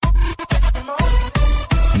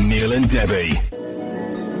Neil and Debbie.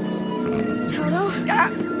 Toto? I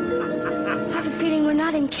have a feeling we're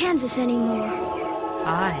not in Kansas anymore.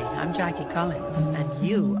 Hi, I'm Jackie Collins, and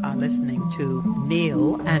you are listening to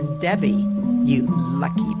Neil and Debbie, you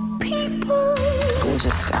lucky people.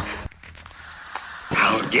 Gorgeous stuff.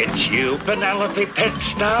 I'll get you, Penelope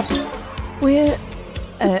Pitstop. We're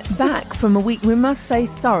back from a week. We must say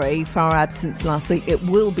sorry for our absence last week. It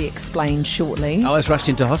will be explained shortly. I was rushed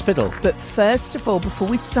into hospital. But first of all, before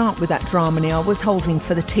we start with that dramedy, I was holding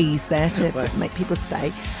for the teas there to make people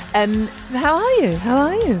stay. How are you?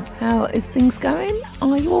 How is things going?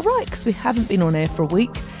 Are you all right? Because we haven't been on air for a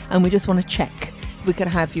week and we just want to check. If we could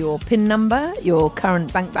have your PIN number, your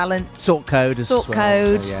current bank balance, Sort code,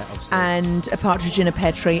 and a partridge in a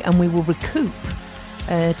pear tree, and we will recoup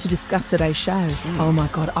to discuss today's show. Oh my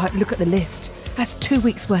God, look at the list. That's 2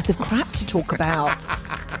 weeks worth of crap to talk about.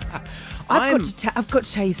 I've got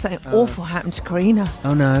to tell you something awful happened to Karina.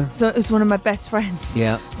 Oh no. So it was one of my best friends.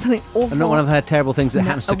 Yeah. Something awful. And not one of her terrible things that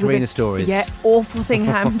happens to Karina stories. Yeah, awful thing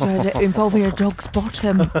happened to her involving a dog's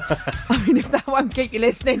bottom. I mean, if that won't keep you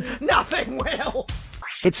listening, nothing will.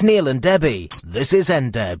 It's Neil and Debbie. This is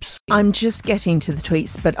NDebs. I'm just getting to the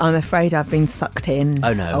tweets, but I'm afraid I've been sucked in.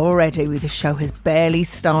 Oh, no. Already, the show has barely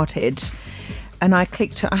started. And I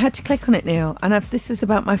had to click on it, Neil. And this is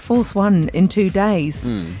about my fourth one in 2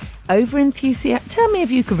 days. Over-enthusiastic. Tell me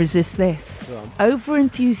if you could resist this.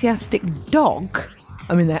 Over-enthusiastic dog.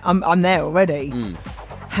 I mean, I'm there already.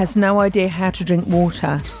 Has no idea how to drink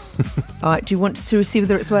water. All right, do you want to see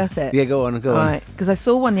whether it's worth it? Yeah, go on. All right, because I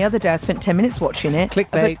saw one the other day. I spent 10 minutes watching it.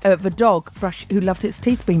 Clickbait. Of a dog who loved its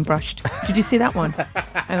teeth being brushed. Did you see that one?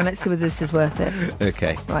 Hang on, let's see whether this is worth it.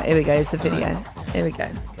 Okay. Right, here we go. It's the video. Here we go.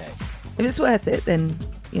 Okay. If it's worth it, then,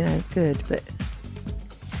 good, but...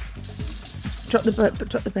 Drop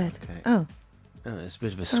the bed. Okay. Oh, There's a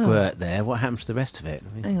bit of a squirt there. What happens to the rest of it?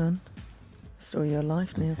 hang on. Story of your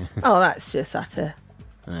life, Neil. Oh, that's just utter...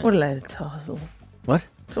 Right. What a load of tozzle. What?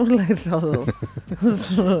 What a load of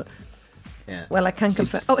tozzle. Yeah. Well, I can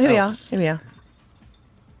confirm... Oh, here we are.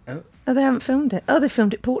 Oh, they haven't filmed it. Oh, they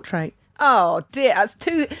filmed it portrait. Oh, dear.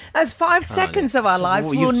 That's 5 seconds of our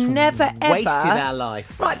lives. We'll never, ever... wasted our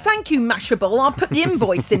life. Right, thank you, Mashable. I'll put the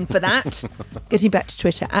invoice in for that. Getting back to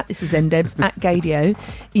Twitter, @thisisndebs, @Gadio.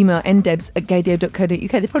 Email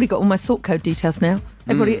ndebs@gadio.co.uk. They've probably got all my sort code details now.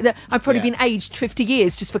 I've probably been aged 50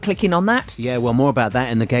 years just for clicking on that. Yeah, well, more about that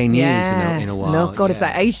in the gay news in a while. No, God, if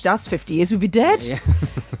that aged us 50 years, we'd be dead. Yeah.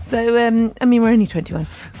 So, we're only 21.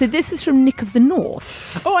 So this is from Nick of the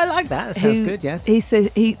North. Oh, I like that. That sounds good, yes. He says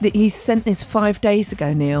he sent this 5 days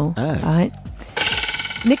ago, Neil. Oh. Right.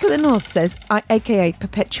 Nick of the North says, aka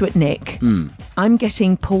Perpetuate Nick, I'm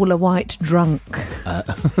getting Paula White drunk.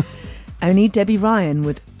 Only Debbie Ryan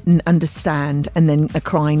would understand, and then a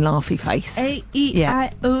crying laughy face.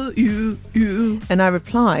 A-E-I-O-U-U. And I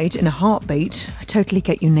replied in a heartbeat, I totally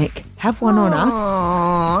get you, Nick. Have one on us.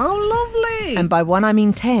 Oh, lovely. And by one, I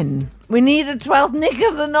mean 10. We need a 12th Nick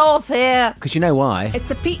of the North here. Because you know why?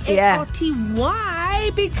 It's a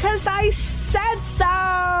P-A-R-T-Y because I said so.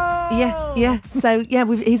 Yeah. So,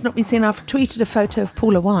 he's not been seen. I've tweeted a photo of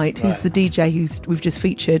Paula White, who's the DJ we've just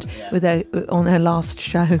featured with on her last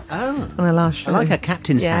show. Oh. On her last show. I like her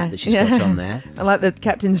captain's hat that she's got on there. I like the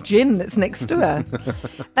captain's gin that's next to her.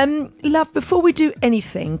 Love, before we do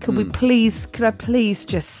anything, could I please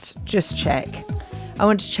just check? I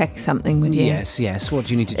want to check something with you. Yes. What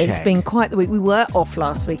do you need to check? It's been quite the week. We were off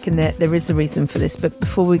last week, and there is a reason for this. But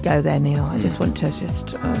before we go there, Neil, I just want to look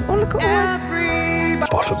at all this.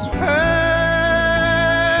 Bottom.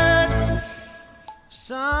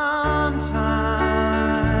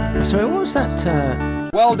 Sorry, what was that?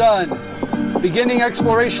 Well done. Beginning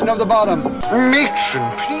exploration of the bottom.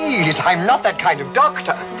 Matron, please, I'm not that kind of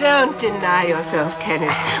doctor. Don't deny yourself,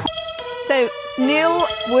 Kenneth. So Neil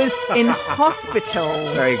was in hospital.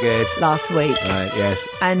 Very good. Last week. Right, yes.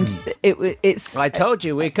 And it's... I told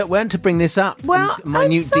you we weren't to bring this up well, in minute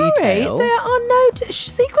I'm sorry, detail. There are no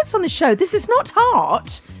secrets on the show. This is not hard.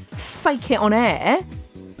 Fake it on air.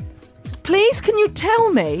 Please, can you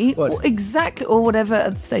tell me exactly, or whatever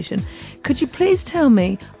at the station, could you please tell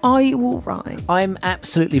me, are you all right? I'm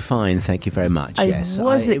absolutely fine, thank you very much. Yes,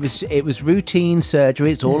 it was routine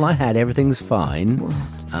surgery. It's all I had. Everything's fine.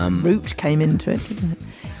 Root came into it, didn't it?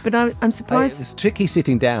 But I'm surprised. It was tricky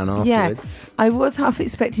sitting down afterwards. Yeah, I was half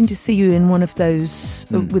expecting to see you in one of those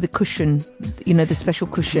with a cushion, the special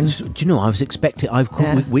cushion. Do you know? I was expecting.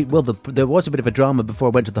 There was a bit of a drama before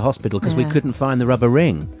I went to the hospital because we couldn't find the rubber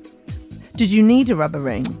ring. Did you need a rubber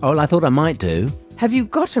ring? Oh, well, I thought I might do. Have you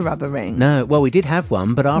got a rubber ring? No. Well, we did have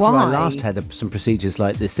one, but after Why? I last had some procedures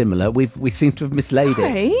like this similar, we seem to have mislaid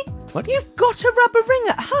it. What? You've got a rubber ring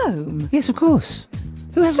at home? Yes, of course.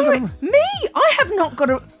 Who has Sorry, a rubber? me? I have not got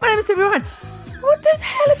a... My name is Debbie Ryan. What the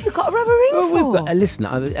hell have you got a rubber ring for? We've got, listen,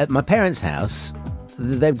 at my parents' house,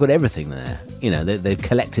 they've got everything there. You know, they've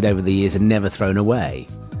collected over the years and never thrown away.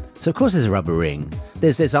 So, of course, there's a rubber ring.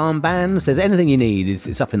 There's armbands. There's anything you need.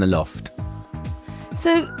 It's up in the loft.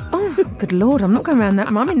 So, good Lord, I'm not going around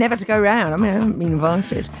that. Mummy never to go round. I mean, I haven't been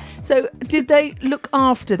invited. So, did they look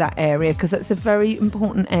after that area? Because that's a very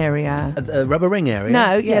important area. The rubber ring area?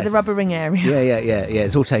 No, yes. yeah, the rubber ring area. Yeah.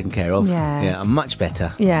 It's all taken care of. Yeah. I'm much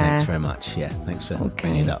better. Yeah. Thanks very much. Yeah, thanks for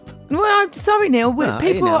bringing it up. Well, I'm sorry, Neil.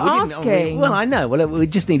 People are asking. Well, I know. Well, we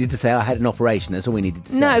just needed to say I had an operation. That's all we needed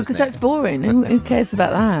to say. No, because that's boring. Who cares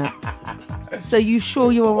about that? So, you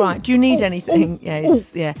sure you're all right? Do you need anything?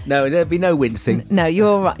 Yes, yeah. No, there'll be no wincing. No, you're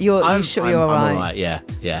all right. You sure you're all right? I'm all right, yeah.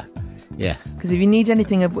 Because if you need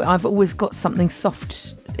anything, I've always got something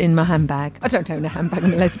soft in my handbag. I don't own a handbag,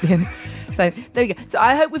 I'm a lesbian. So there we go. So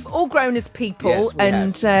I hope we've all grown as people. Yes,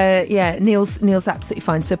 we have. Neil's absolutely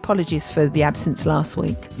fine. So apologies for the absence last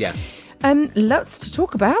week. Yeah. Lots to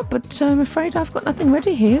talk about, but I'm afraid I've got nothing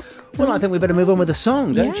ready here. Well, I think we better move on with the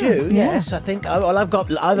song, don't you? Yeah. Yes, I think. I'm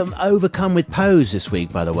overcome with Pose this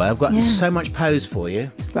week, by the way. I've got so much Pose for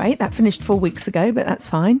you. Right, that finished 4 weeks ago, but that's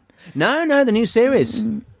fine. No, the new series.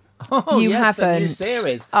 Oh, you yes, haven't. The new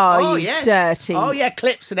series. Oh, you yes. dirty. Oh, yeah,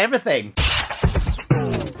 clips and everything.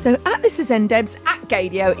 So at This Is NDebs, at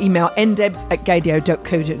Gadio, email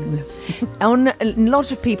ndebs@gadio.co.uk. A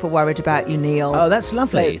lot of people worried about you, Neil. Oh, that's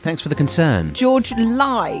lovely. So, thanks for the concern. George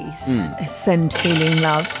Lythe sent healing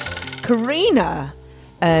love. Karina,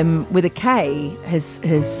 with a K, has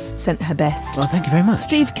sent her best. Oh, thank you very much.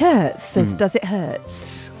 Steve Kurtz says, does it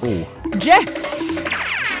hurts? Oh. Jeff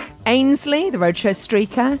Ainsley, the Roadshow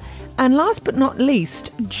Streaker. And last but not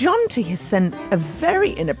least, Jonty has sent a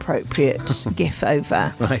very inappropriate GIF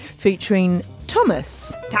over. Right. Featuring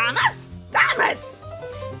Thomas.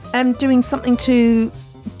 Doing something to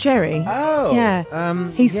Jerry. Oh. Yeah.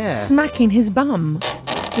 He's smacking his bum.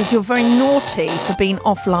 Says you're very naughty for being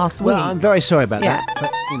off last week. Well, I'm very sorry about that.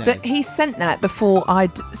 But he sent that before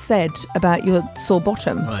I'd said about your sore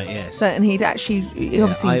bottom. Right, yes. So, and he'd actually...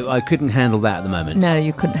 obviously, I couldn't handle that at the moment. No,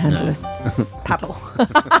 you couldn't handle a paddle.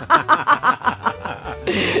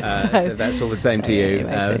 So that's all the same to you.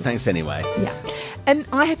 Anyway, thanks anyway. Yeah. And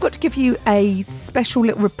I have got to give you a special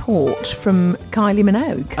little report from Kylie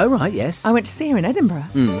Minogue. Oh, right, yes. I went to see her in Edinburgh,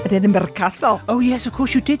 at Edinburgh Castle. Oh, yes, of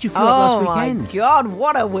course you did. You flew up last weekend. Oh, my God,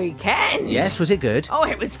 what a weekend. Yes, was it good? Oh,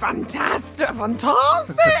 it was fantastic.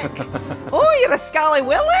 Oh, you're a scally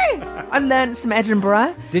willy. I learned some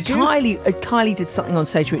Edinburgh. Did you? Kylie did something on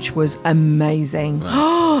stage which was amazing.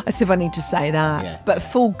 Right. As if I need to say that. Yeah. But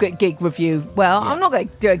full gig review. Well, I'm not going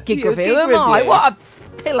to do a gig review, am I? What a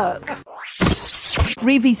pillock.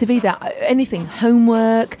 Vis-a-vis that, anything,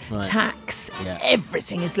 homework, tax,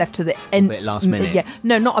 everything is left to the end. A bit last minute. Yeah,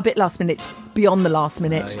 no, not a bit last minute, beyond the last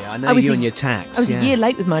minute. Oh, yeah. I know you and your tax. I was a year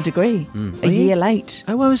late with my degree. A year late.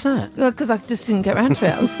 Oh, why was that? Because I just didn't get around to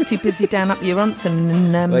it. I was too busy down up your Ronson.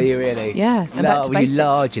 And, were you really? Yeah. Were you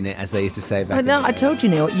large in it, as they used to say back in the day? I told you,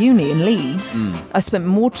 Neil, at uni in Leeds, I spent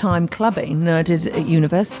more time clubbing than I did at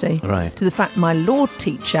university. Right. To the fact my law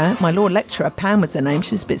teacher, my law lecturer, Pam was her name,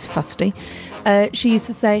 she's a bit fusty, she used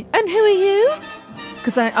to say, and who are you?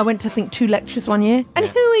 Because I went to, I think, 2 lectures one year. And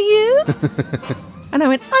who are you? And I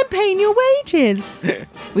went, I'm paying your wages.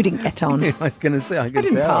 We didn't get on. I was going to say, I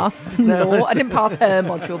didn't pass. No, I didn't pass her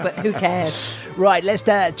module, but who cares? Right, let's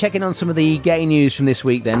check in on some of the gay news from this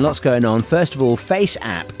week then. Lots going on. First of all, Face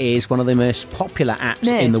App is one of the most popular apps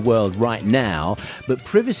in the world right now, but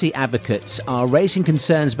privacy advocates are raising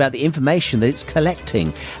concerns about the information that it's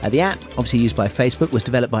collecting. The app, obviously used by Facebook, was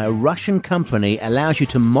developed by a Russian company, allows you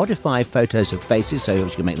to modify photos of faces, so you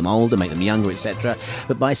can make them older, make them younger, etc.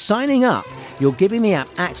 But by signing up, you're giving the app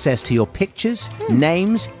access to your pictures,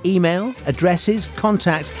 names, email, addresses,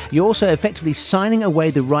 contacts. You're also effectively signing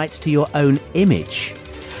away the rights to your own image.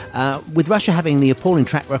 With Russia having the appalling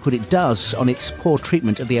track record it does on its poor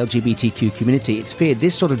treatment of the LGBTQ community, it's feared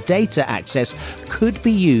this sort of data access could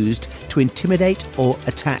be used to intimidate or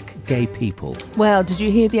attack gay people. Well, did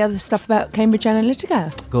you hear the other stuff about Cambridge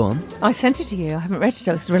Analytica? Go on. I sent it to you. I haven't read it.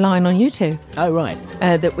 I was relying on you two. Oh, right.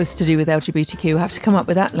 That was to do with LGBTQ. I have to come up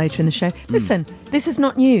with that later in the show. Listen, this is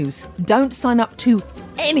not news. Don't sign up to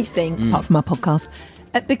anything apart from our podcast.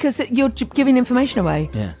 Because you're giving information away.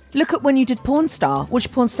 Yeah. Look at when you did Porn Star.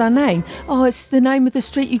 Which Porn Star name? Oh, it's the name of the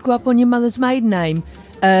street you grew up on, your mother's maiden name.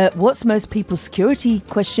 What's most people's security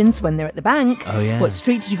questions when they're at the bank? Oh, yeah. What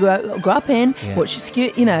street did you grow up in? Yeah. What's your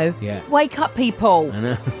security? Yeah. Wake up, people. I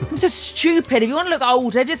know. I'm so stupid. If you want to look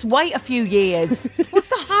older, just wait a few years. What's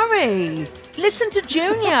the hurry? Listen to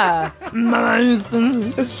Junior.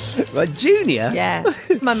 Right, Junior? Yeah,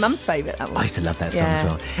 it's my mum's favourite, that one. I used to love that song as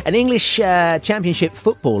well. An English Championship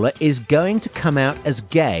footballer is going to come out as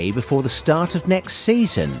gay before the start of next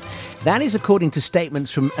season. That is according to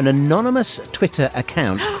statements from an anonymous Twitter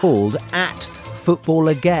account called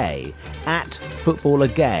 @FootballerGay.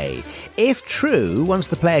 @FootballerGay. If true, once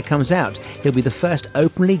the player comes out, he'll be the first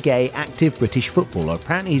openly gay active British footballer.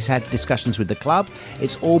 Apparently he's had discussions with the club.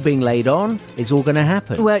 It's all being laid on. It's all going to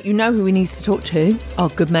happen. Well, you know who he needs to talk to? Our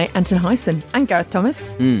good mate Anton Hyson and Gareth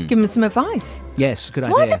Thomas. Give him some advice. Yes, good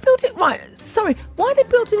idea. Why are they building? Why are they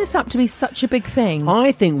building this up to be such a big thing?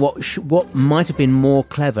 I think what might have been more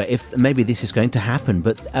clever, if maybe this is going to happen,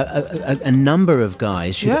 but a number of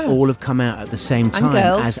guys should all have come out at the same time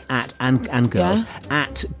as and girls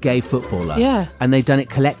at gay footballer. Yeah. And they've done it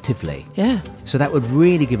collectively. Yeah. So that would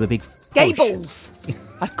really give a big gay balls.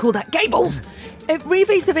 I'd call that gay balls.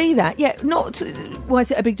 Vis-a-vis that, why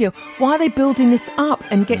is it a big deal? Why are they building this up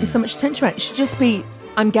and getting so much attention around it? It should just be,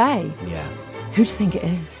 I'm gay. Yeah. Who do you think it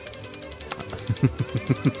is? Do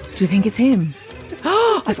you think it's him?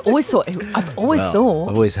 I've always thought. I've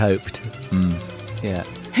always hoped. Yeah.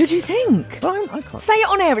 Who do you think? Well, I can't. Say it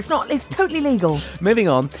on air. It's totally legal. Moving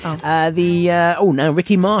on. Now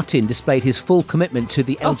Ricky Martin displayed his full commitment to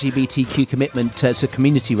the LGBTQ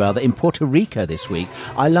community in Puerto Rico this week.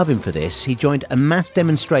 I love him for this. He joined a mass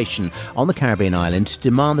demonstration on the Caribbean island to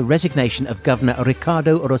demand the resignation of Governor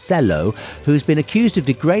Ricardo Rossello, who's been accused of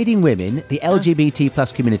degrading women, the LGBT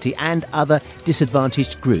plus community and other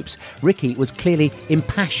disadvantaged groups. Ricky was clearly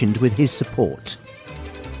impassioned with his support.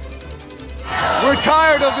 We're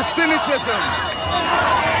tired of the cynicism.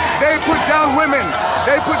 They put down women.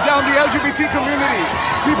 They put down the LGBT community.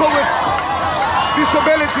 People with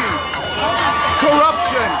disabilities.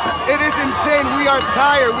 Corruption. It is insane. We are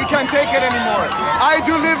tired. We can't take it anymore. I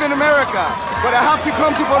do live in America, but I have to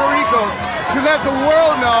come to Puerto Rico to let the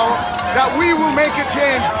world know that we will make a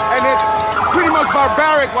change. And it's pretty much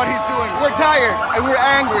barbaric what he's doing. We're tired and we're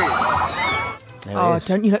angry.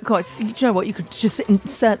 Don't you look quite... Do you know what? You could just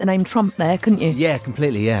insert the name Trump there, couldn't you? Yeah,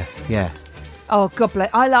 completely, yeah. Oh, God bless.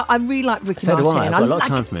 I really like Ricky Martin. So do I. I've got a lot of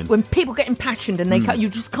time from him. When people get impassioned and you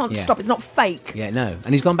just can't stop. It's not fake. Yeah, no.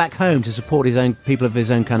 And he's gone back home to support his own people of his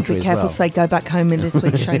own country as well. Be careful, say go back home in this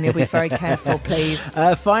week's show, Neil. Be very careful, please.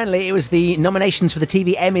 Finally, it was the nominations for the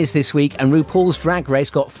TV Emmys this week, and RuPaul's Drag Race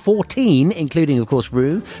got 14, including, of course,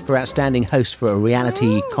 Ru, for Outstanding Host for a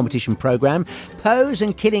Reality Competition Programme. Pose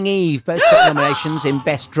and Killing Eve both got nominations in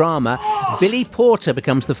Best Drama. Billy Porter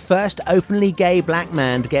becomes the first openly gay black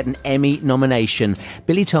man to get an Emmy nomination.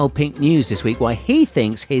 Billy told Pink News this week why he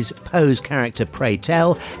thinks his Pose character, Pray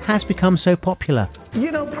Tell, has become so popular.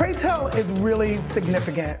 You know, Pray Tell is really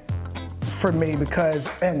significant for me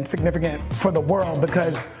and significant for the world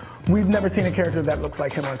because we've never seen a character that looks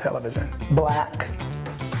like him on television. Black,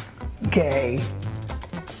 gay,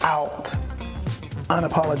 out,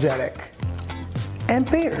 unapologetic, and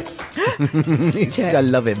fierce. I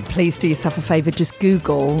love him. Please do yourself a favour, just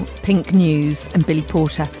Google Pink News and Billy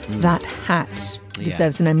Porter. That hat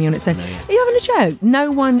deserves an Emmy on its own. Are you having a joke? No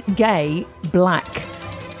one gay, black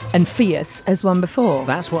and fierce has won before.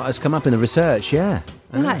 That's what has come up in the research, yeah.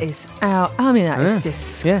 That is is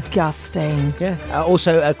disgusting. Yeah.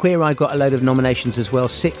 Also, Queer Eye got a load of nominations as well,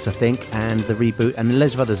 6, I think, and the reboot, and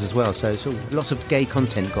loads of others as well. So lots of gay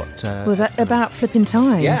content got... about flipping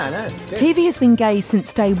time. Yeah, I know. Yeah. TV has been gay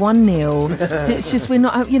since day one, Neil. It's just we're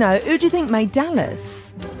not... who do you think made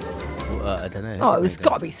Dallas? I don't know. It's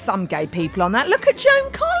got to be some gay people on that. Look at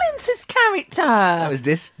Joan Collins' character. That was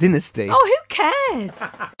Dynasty. Oh, who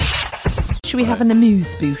cares? Should we have an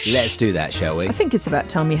amuse-bouche? Let's do that, shall we? I think it's about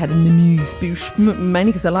time we had an amuse-bouche,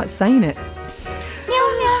 mainly because I like saying it.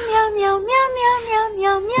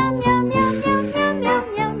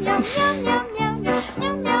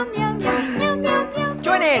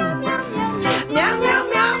 Join in.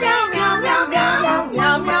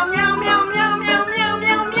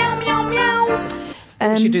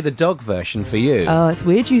 We should do the dog version for you. Oh, it's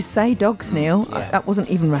weird you say dogs, Neil. Yeah. That wasn't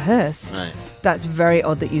even rehearsed. Right. That's very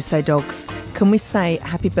odd that you say dogs. Can we say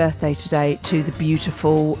happy birthday today to the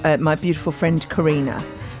beautiful, my beautiful friend Karina?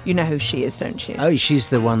 You know who she is, don't you? Oh, she's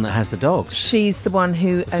the one that has the dogs. She's the one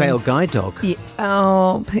who... Failed guide dog. Yeah.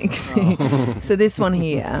 Oh, Pixie. So this one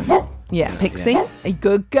here. Yeah, Pixie. Yeah. A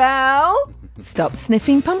good girl. Stop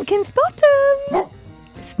sniffing Pumpkin's bottom.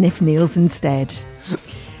 Sniff Neil's instead.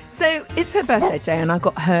 So it's her birthday today, and I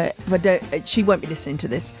got her. She won't be listening to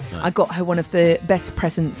this. Right. I got her one of the best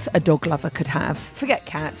presents a dog lover could have. Forget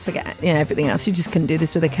cats, forget everything else. You just couldn't do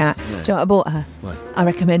this with a cat. Yeah. Do you know what I bought her? What? I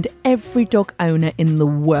recommend every dog owner in the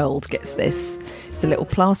world gets this. It's a little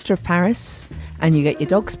plaster of Paris, and you get your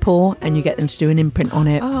dog's paw, and you get them to do an imprint on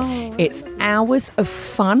it. Oh. It's hours of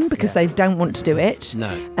fun because they don't want to do it.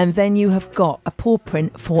 No. And then you have got a paw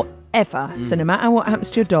print for ever. So no matter what happens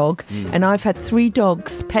to your dog, and I've had 3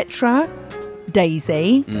 dogs, Petra,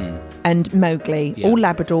 Daisy and Mowgli, all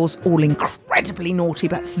Labradors, all incredibly naughty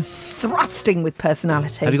but thrusting with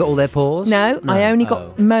personality. Have you got all their paws? No. I only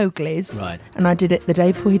got Mowgli's, and I did it the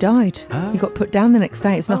day before he died. He got put down the next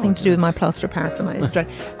day. It's nothing to do with my plaster of Paris on my Instagram.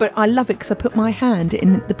 But I love it because I put my hand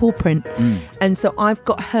in the paw print. And so I've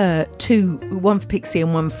got her 2, one for Pixie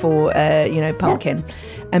and one for Pumpkin,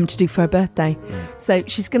 to do for her birthday. So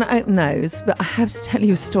she's going to open those, but I have to tell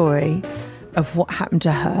you a story of what happened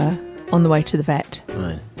to her on the way to the vet.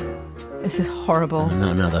 Right. This is horrible.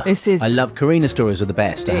 Not another. This is. I love Karina stories are the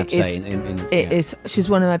best, I have to say. It is. She's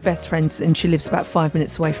one of my best friends, and she lives about 5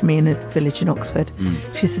 minutes away from me in a village in Oxford.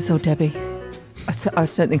 She says, "Oh, Debbie, I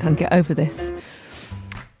don't think I can get over this."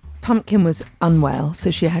 Pumpkin was unwell,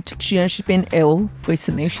 so she had to. She's been ill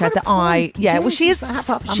recently. She had the eye. Yeah, well, she is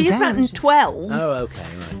about 12. Oh, okay,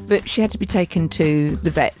 right. But she had to be taken to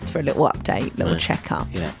the vets for a little update, little checkup.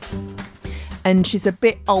 Yeah. And she's a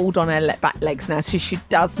bit old on her back legs now, so she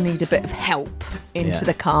does need a bit of help into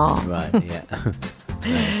the car. Right, yeah.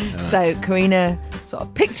 Right. So Karina sort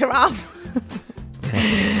of picked her up,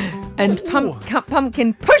 and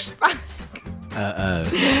Pumpkin pushed back. Oh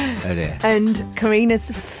dear. And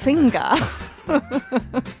Karina's finger.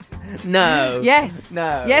 No. Yes.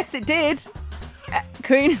 No. Yes, it did.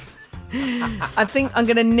 Karina's. I think I'm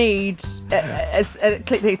going to need a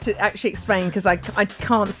clip here to actually explain because I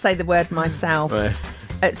can't say the word myself. Right.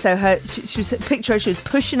 So she was picture her, she was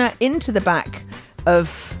pushing her into the back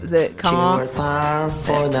of the car. She was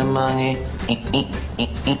for the money.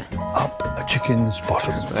 Up a chicken's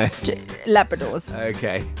bottom. Labradors.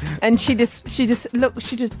 Okay. And she just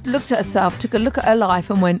looked at herself, took a look at her life,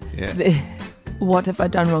 and went, "What have I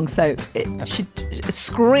done wrong?" So she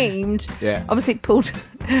screamed. Yeah. Obviously pulled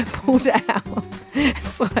it out.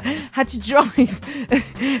 So I had to drive.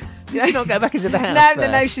 Did she not go back into the house?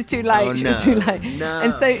 No, she's too late. Oh, she was too late. No.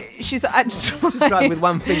 And so she's had to drive. She's driving with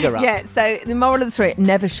one finger up. Yeah, so the moral of the story,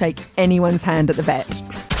 never shake anyone's hand at the vet.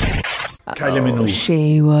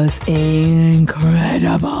 She was incredible.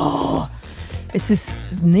 This is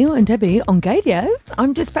Neil and Debbie on Gadio.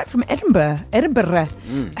 I'm just back from Edinburgh,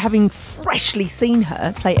 having freshly seen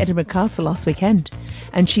her play Edinburgh Castle last weekend.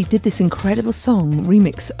 And she did this incredible song,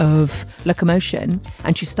 remix of Locomotion,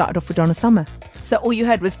 and she started off with Donna Summer. So all you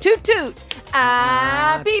heard was toot toot,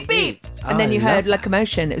 beep beep. And then you heard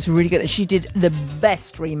Locomotion. It was really good. She did the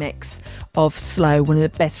best remix of Slow, one of the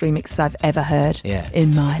best remixes I've ever heard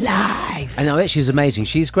in my life. And I bet she's amazing.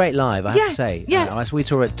 She's great live, I have to say. Yeah. We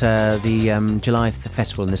saw her at the July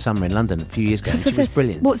Festival in the summer in London a few years ago. She was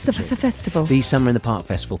brilliant. What's the festival? The Summer in the Park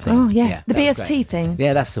Festival thing. Oh, yeah. The BST thing.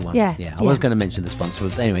 Yeah, that's the one. Yeah. I was going to mention the sponsor.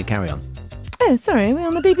 But anyway, carry on. Oh, sorry. We're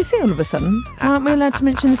on the BBC all of a sudden. Aren't we allowed to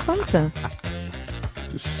mention the sponsor?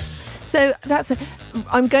 So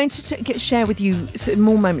I'm going to share with you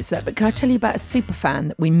more moments of that, but can I tell you about a super fan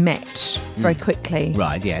that we met very quickly?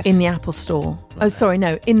 Right, yes. In the Apple store. Right. Oh, sorry,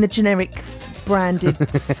 no, in the generic branded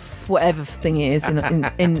whatever thing it is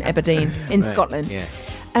in Aberdeen, in Scotland. Yeah.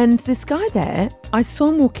 And this guy there, I saw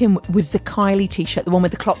him walk in with the Kylie T-shirt, the one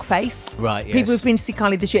with the clock face. Right, yes. People who've been to see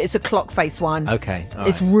Kylie this year, it's a clock face one. Okay, all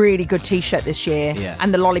It's right. really good T-shirt this year. Yeah.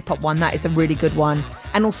 And the Lollipop one, that is a really good one.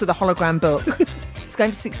 And also the hologram book. It's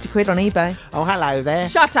going for 60 quid on eBay. Oh, hello there.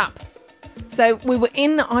 Shut up. So we were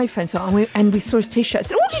in the iPhone store and we saw his T-shirt. I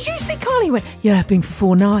said, "Oh, did you see Kylie?" He went, "Yeah, I've been for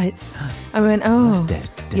 4 nights." I went, "Oh, That's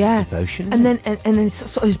yeah." devotion, and then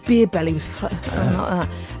sort of his beer belly was like that,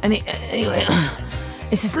 and he went,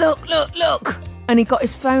 he says, "Look!" And he got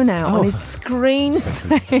his phone out on his screen.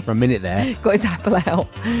 For a minute there. Got his Apple out.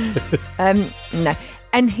 No.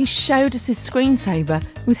 And he showed us his screensaver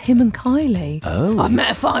with him and Kylie. Oh. I've met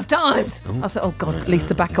her 5 times. I thought, oh, God,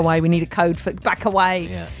 Lisa, back away. We need a code for back away.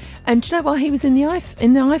 Yeah. And do you know what? He was in the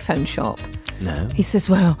iPhone shop. No. He says,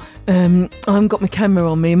 "Well, I haven't got my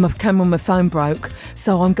camera on me. My camera on my phone broke.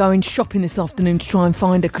 So I'm going shopping this afternoon to try and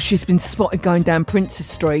find her because she's been spotted going down Princess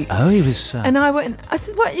Street." Oh, he was... And I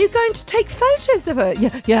said, "What, are you going to take photos of her?"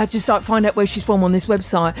 Yeah, just like find out where she's from on this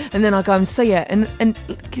website and then I go and see her. And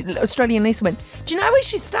Australian Lisa went, "Do you know where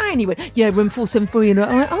she's staying?" He went, "Yeah, room 473. And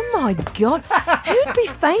I went, "Oh my God." Who'd be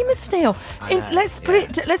famous, Neil? Let's put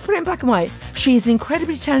it in black and white. She is an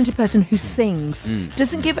incredibly talented person who sings.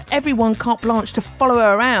 Doesn't give everyone carte blanche to follow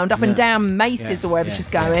her around up and down Macy's or wherever she's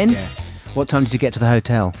going. Yeah. What time did you get to the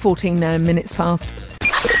hotel? 14 minutes past.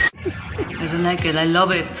 I like it. I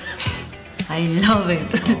love it. I love it.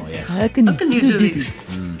 Oh, yes. How can you do this?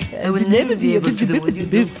 I will never be able to do what you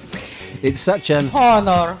do. It's such an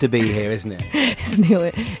honor to be here, isn't it? It's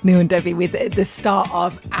Neil and Debbie with the start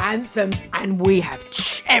of Anthems, and we have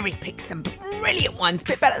cherry-picked some brilliant ones, a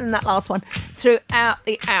bit better than that last one, throughout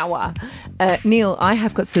the hour. Neil, I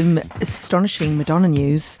have got some astonishing Madonna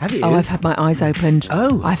news. Have you? Oh, I've had my eyes opened.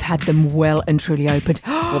 Oh. I've had them well and truly opened.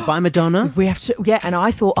 Well, by Madonna? We have to, yeah, and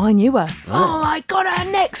I thought I knew her. Oh, I got her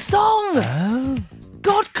next song. Oh.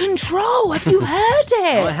 God Control, have you heard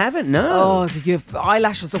it? Oh, I haven't, no. Oh, your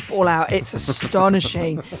eyelashes will fall out. It's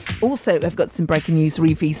astonishing. Also, I've got some breaking news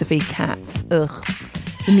re vis-a-vis Cats. Ugh.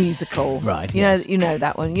 The musical. Right, You know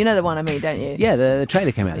that one. You know the one I mean, don't you? Yeah, the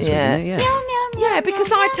trailer came out this week, didn't it? Yeah. Yeah, because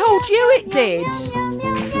I told you it did.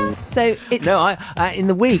 So it's... No, in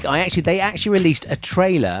the week, they actually released a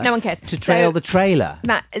trailer. No one cares. To trail the trailer.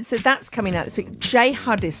 So that's coming out this week. Jay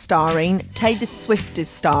Hudd is starring, Taylor Swift is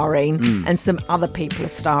starring, and some other people are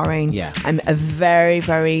starring. Yeah. I'm at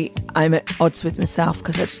odds with myself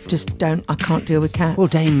because I can't deal with Cats. Well,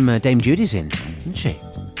 Dame Judy's in, isn't she?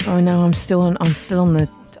 Oh no, I'm still on the...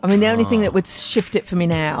 I mean, the only thing that would shift it for me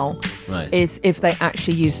now is if they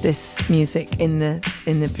actually use this music in the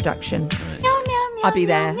production. Right. I'd be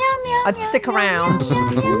there. I'd stick around.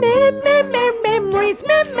 Memories,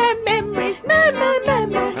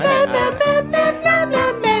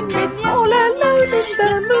 all alone in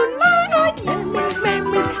the moonlight.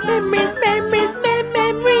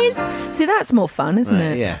 Memories. See, that's more fun, isn't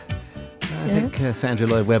it? Yeah. I think Sandra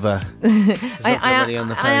Lloyd Webber is on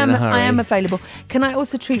the phone in a hurry. I am available. Can I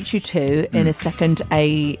also treat you to, in a second,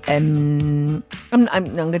 I'm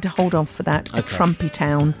going to hold on for that, a Trumpy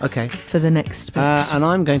Town for the next bit. And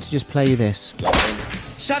I'm going to just play you this.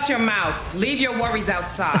 Shut your mouth. Leave your worries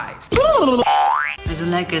outside. I don't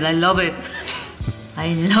like it. I love it.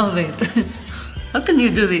 I love it. How can you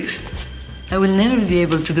do this? I will never be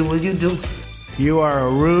able to do what you do. You are a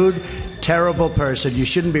rude, terrible person. You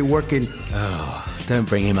shouldn't be working. Oh, don't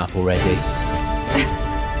bring him up already.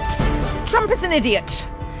 Trump is an idiot.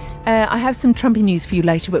 I have some Trumpy news for you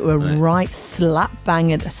later, but we're right slap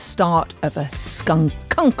bang at the start of a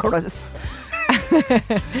skunkunkerous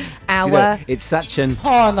hour. You know, it's such an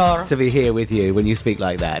honor to be here with you when you speak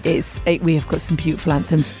like that. We have got some beautiful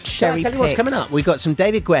anthems. Tell you what's coming up. We've got some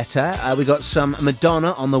David Guetta. We've got some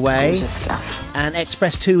Madonna on the way. Stuff. And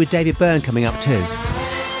Express 2 with David Byrne coming up too.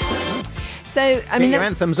 So, I mean, your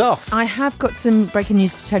anthems off. I have got some breaking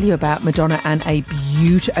news to tell you about Madonna and a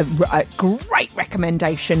great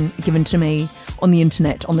recommendation given to me on the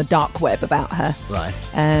internet, on the dark web about her. Right.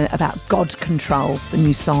 About God Control, the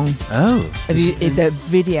new song. Oh. The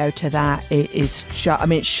video to that,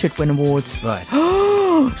 it should win awards. Right.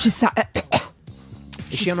 She's sat...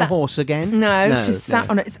 Is she on a horse again? No, she's sat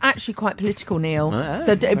on it. It's actually quite political, Neil.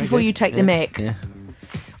 So before you take the mic... Yeah.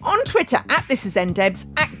 On Twitter, @thisisndebs,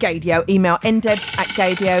 @Gadio, email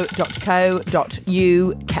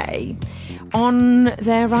ndebs@gadio.co.uk. On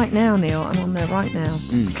there right now, Neil, I'm on there right now.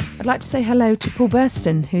 I'd like to say hello to Paul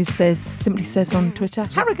Burston, who simply says on Twitter,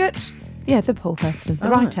 Harrogate. Yeah, the Paul Burston, the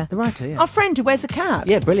writer. The writer, yeah. Our friend who wears a cap.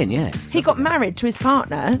 Yeah, brilliant, yeah. He got married to his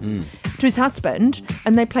partner, to his husband,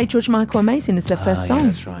 and they played George Michael Amazing as their first song. Yeah,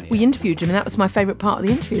 that's right. Yeah. We interviewed him, and that was my favourite part of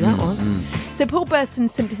the interview, that was. So Paul Burston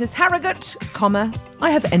simply says, Harrogate,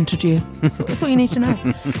 I have entered you. That's all you need to know.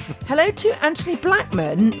 Hello to Anthony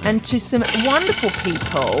Blackman and to some wonderful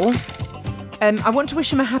people. I want to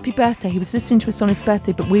wish him a happy birthday. He was listening to us on his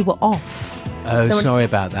birthday, but we were off. Oh, so sorry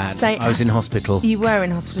about that. I was in hospital. You were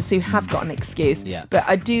in hospital, so you have got an excuse. Yeah. But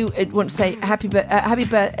I do want to say happy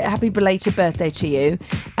belated birthday to you,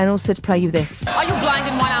 and also to play you this. Are you blind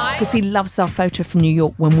in one eye? Because he loves our photo from New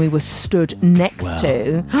York when we were stood next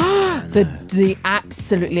to the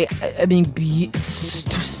absolutely,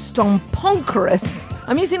 stomponkerous.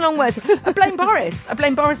 I'm using long words. I blame Boris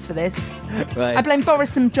for this. Right. I blame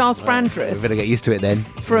Boris and Giles Brandreth. We better get used to it then.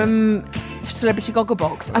 From Celebrity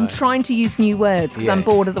Gogglebox. Right. I'm trying to use new words because I'm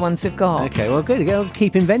bored of the ones we've got. Okay, well, good. I'll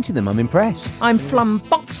keep inventing them. I'm impressed. I'm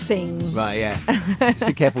flumboxing. Right, yeah. Just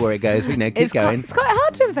be careful where it goes. But, keep going. It's quite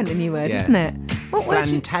hard to invent a new word, isn't it? What word?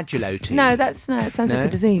 Flantageloty. No, it sounds like a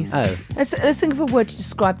disease. Oh. Let's think of a word to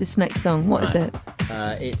describe this next song. What is it?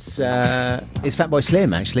 It's Fatboy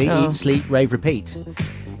Slim, actually. Oh. Eat, sleep, rave, repeat.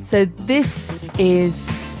 So this is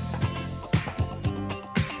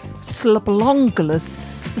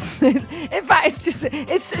slobolongolus. In fact, it's just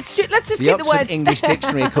let's just keep the Oxford words. English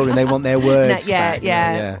Dictionary calling. They want their words. No, back.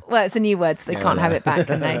 yeah. Well, it's a new word, so they can't have it back,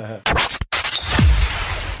 can they?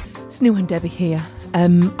 It's Neil and Debbie here. I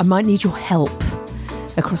might need your help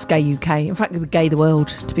across Gay UK. In fact, the Gay the world,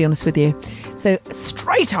 to be honest with you. So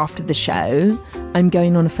straight after the show, I'm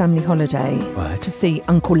going on a family holiday to see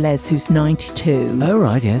Uncle Les, who's 92. Oh,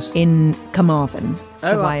 right, yes. In Carmarthen,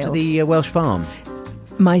 Wales. Wales. To the Welsh farm.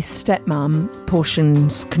 My stepmum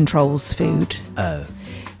portions controls food. Oh.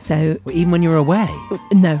 So even when you're away?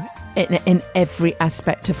 No. In every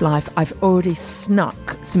aspect of life, I've already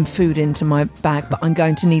snuck some food into my bag, but I'm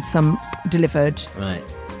going to need some delivered. Right.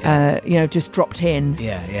 Just dropped in.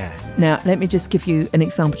 Yeah. Now, let me just give you an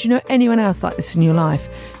example. Do you know anyone else like this in your life?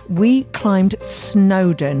 We climbed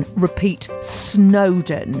Snowdon. Repeat,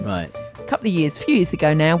 Snowdon. Right. A few years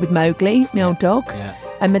ago now, with Mowgli, my old dog. Yeah.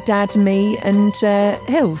 And my dad and me and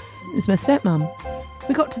Hills is my stepmum.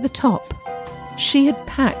 We got to the top. She had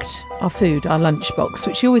packed our food, our lunchbox,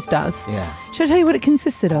 which she always does. Yeah. Shall I tell you what it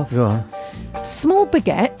consisted of? Go on. Small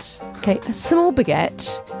baguette. Okay, a small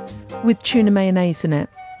baguette with tuna mayonnaise in it.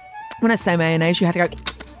 When I say mayonnaise, you had to go...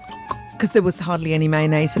 because there was hardly any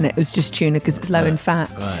mayonnaise in it. It was just tuna because it's low in fat.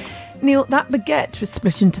 Right. Neil, that baguette was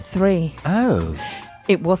split into 3. Oh.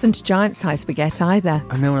 It wasn't a giant-sized baguette either.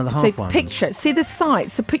 Oh, no, one of the half ones. So picture, see the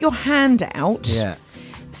sides. So put your hand out. Yeah.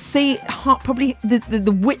 See probably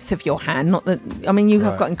the width of your hand, not the... I mean, you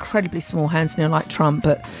have got incredibly small hands, like Trump,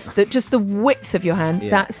 but just the width of your hand,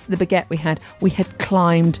 that's the baguette we had. We had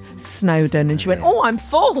climbed Snowdon, and she went, oh, I'm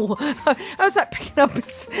full. I was like picking up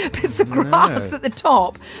bits of grass at the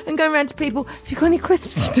top and going around to people, have you got any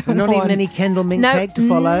crisps? Not even any Kendal mint cake to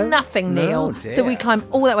follow? Nothing, Neil. Dear. So we climbed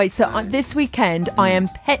all that way. So this weekend, I am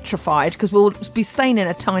petrified because we'll be staying in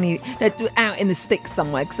a tiny... out in the sticks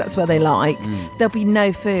somewhere because that's where they like. There'll be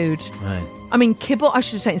no food. Right. I mean, kibble. I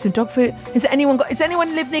should have taken some dog food. Has anyone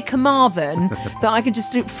live near Carmarthen that I can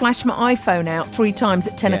just flash my iPhone out 3 times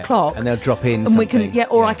at 10 o'clock and they'll drop in and something. we can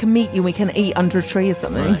I can meet you. We can eat under a tree or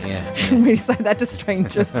something. Right, yeah. Shouldn't really say that to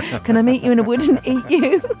strangers. Can I meet you in a wood and eat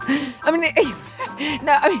you? I mean,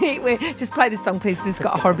 we just play this song, please. This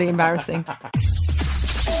got horribly embarrassing.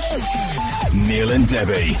 Neil and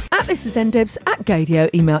Debbie. This is NDebs at Gadio.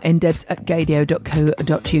 Email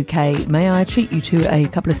ndebs@gadio.co.uk. May I treat you to a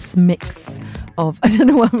couple of smicks of... I don't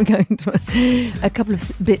know what I'm going to... A couple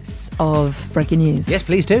of bits of breaking news. Yes,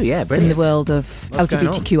 please do. Yeah, brilliant. In the world of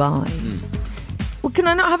LGBTQI. Well, can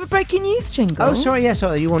I not have a breaking news jingle? Oh, sorry, yes.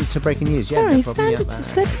 You want to breaking news? Sorry, no standards are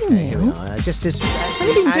slipping, Neil. Just as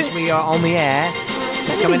we are on the air,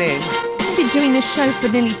 just coming in. I've been doing this show for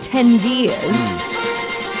nearly 10 years.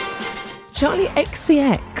 Charlie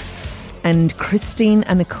XCX and Christine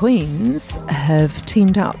and the Queens have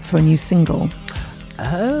teamed up for a new single.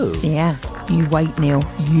 Oh. Yeah. You wait, Neil.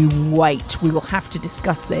 You wait. We will have to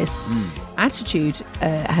discuss this. Attitude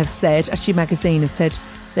Attitude Magazine have said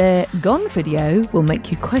their Gone video will make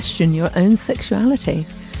you question your own sexuality.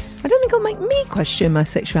 I don't think it'll make me question my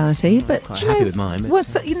sexuality, but quite happy with mine. Well,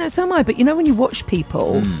 so am I. But when you watch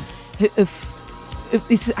people who have...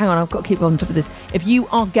 hang on, I've got to keep on top of this. If you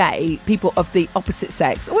are gay, people of the opposite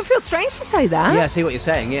sex... Oh, it feels strange to say that. Yeah, I see what you're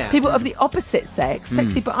saying, yeah. People of the opposite sex,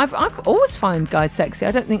 sexy, but I've always found guys sexy.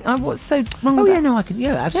 I don't think... what's so wrong with that?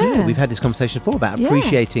 Absolutely. Yeah. We've had this conversation before about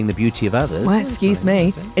appreciating the beauty of others. Well, excuse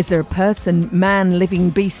me. Is there a person, man,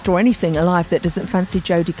 living beast or anything alive that doesn't fancy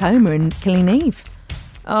Jodie Comer in Killing Eve?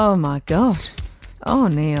 Oh, my God. Oh,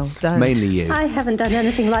 Neil, don't. It's mainly you. I haven't done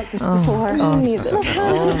anything like this before. Me neither.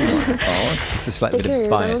 It's a slight bit of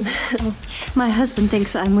bias. My husband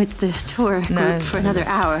thinks I'm with the tour group for another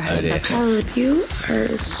hour. You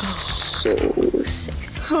are so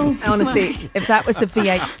sexy. Honestly, if that was a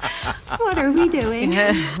V8... What are we doing?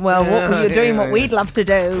 You're doing what we'd love to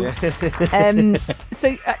do.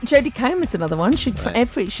 So Jodie Comer's another one.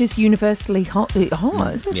 She's universally hot,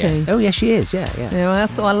 isn't she? Oh, yeah, she is, yeah. You know what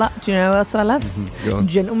else I love? Do you know what else I love?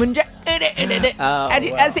 Gentleman Jack.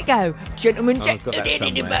 How's it go? Gentleman Jack.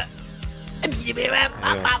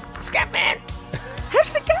 Scatman. How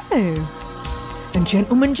does it go? And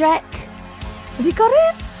Gentleman Jack. Have you got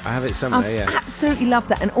it? I have it somewhere, I absolutely love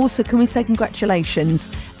that. And also, can we say congratulations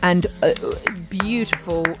and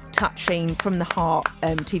beautiful, touching, from the heart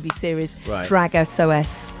TV series, Drag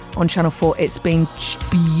SOS on Channel 4. It's been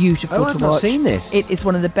beautiful to watch. I've not seen this. It is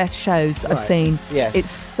one of the best shows I've seen. Yes. It's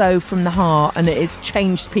so from the heart and it's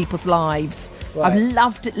changed people's lives. I've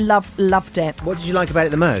loved it, loved it. What did you like about it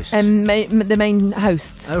the most? The main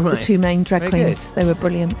hosts, the 2 main drag queens. They were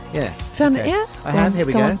brilliant. Yeah. Found it, yeah? I have, here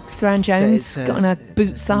we go. Saran Jones, got on her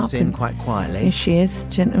boots up. In quite quietly. Here she is,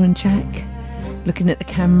 Gentleman Jack, looking at the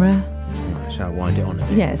camera. Shall I wind it on a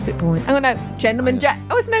bit? Yeah, it's a bit boring. Oh, no. Gentleman Jack.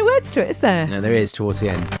 Oh, there's no words to it, is there? No, there is towards the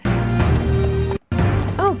end.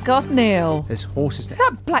 Oh, God, Neil. There's horses there.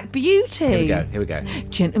 That Black Beauty. Here we go.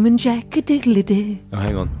 Gentleman Jack a diggly-doo. Oh,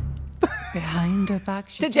 hang on. Behind her back,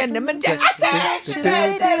 she Gentleman Jack.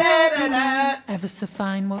 Ever so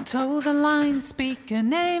fine, won't toe the line. Speak her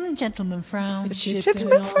name, gentleman frown.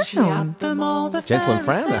 Gentleman She had them all, the Gentleman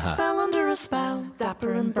fair frown, sex uh-huh. fell under a spell.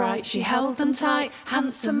 Dapper and bright, she held them tight.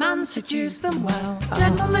 Handsome man seduced them well.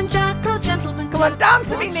 Gentleman Jack, oh gentleman Jack. Come on,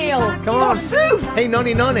 dance with me, Neil. Come on. Sue. Hey,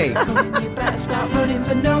 nonny. You better start running,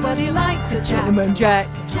 for nobody likes a Jack. Gentleman Jack.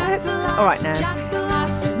 Jack the last, All right, now. Jack the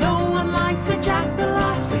last. No one likes a Jack the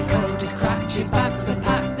last. The code is cracked, your bags are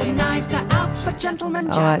packed, the knives are out for gentleman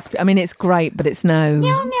Jack. Oh, it's great, but it's no.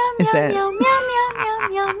 Is it?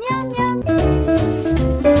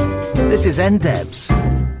 This is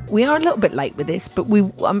NDebs. We are a little bit late with this, but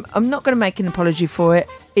I'm not going to make an apology for it.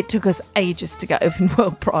 It took us ages to get over in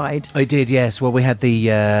World Pride. I did, yes. Well, we had the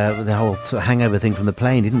whole sort of hangover thing from the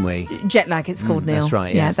plane, didn't we? Jet lag, it's called, Neil. That's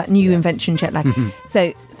right, yeah. that new invention, jet lag.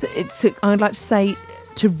 So I'd like to say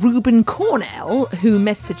to Ruben Cornell, who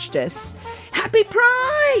messaged us, Happy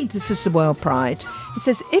Pride! This was the World Pride. He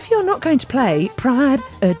says, if you're not going to play Pride,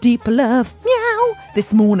 a deeper love, meow,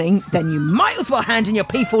 this morning, then you might as well hand in your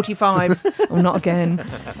P45s. Oh, not again.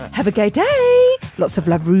 Have a gay day. Lots of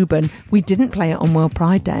love, Ruben. We didn't play it on World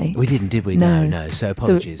Pride Day. We didn't, did we? No. So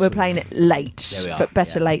apologies. So we're playing it late, There we are, but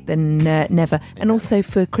better late than never. And also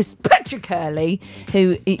for Chris Patrick-Hurley,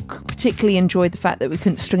 who particularly enjoyed the fact that we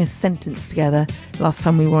couldn't string a sentence together last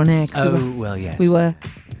time we were on air. Yes. We were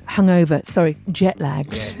hungover. Sorry,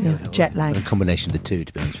 jet-lagged. Jet-lagged. A combination of the two,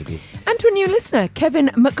 to be honest with you. And to a new listener, Kevin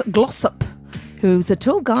McGlossop, who's a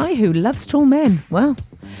tall guy who loves tall men. Well,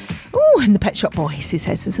 and the Pet Shop Boys, he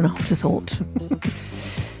says, is an afterthought.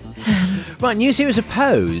 Right, new series of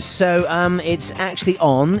Pose. So it's actually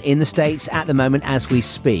on in the States at the moment as we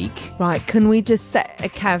speak. Right, can we just set a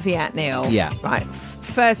caveat, Neil? Yeah. Right,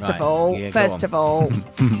 first of all, Are you blind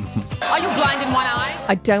in one eye?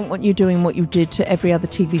 I don't want you doing what you did to every other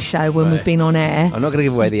TV show when we've been on air. I'm not going to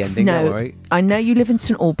give away the ending, No, don't worry. I know you live in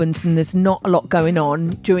St Albans and there's not a lot going on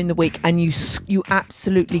during the week, and you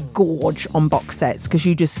absolutely gorge on box sets because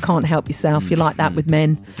you just can't help yourself. You're like that with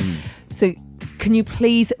men. So can you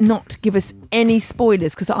please not give us any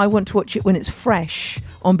spoilers, because I want to watch it when it's fresh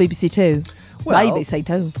on BBC Two. BBC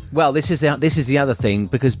Two. Well, this is the other thing,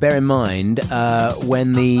 because bear in mind,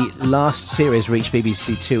 when the last series reached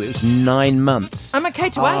BBC Two, it was 9 months. I'm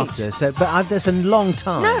okay to after, wait. So, but that's a long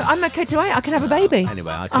time. No, I'm okay to wait. I can have a baby.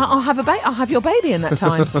 Anyway, I'll have your baby in that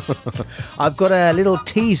time. I've got a little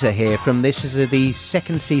teaser here from this is the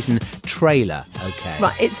second season trailer. Okay.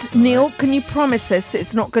 Right, it's Neil. Can you promise us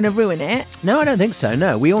it's not going to ruin it? No, I don't think so.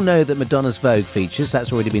 No, we all know that Madonna's Vogue features.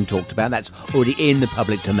 That's already been talked about. That's already in the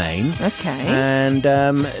public domain. Okay. And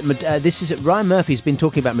this is Ryan Murphy's been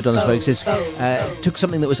talking about Madonna's Vogue. Says took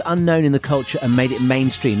something that was unknown in the culture and made it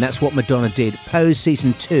mainstream. That's what Madonna did. Pose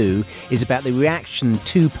season 2 is about the reaction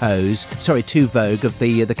to Vogue, of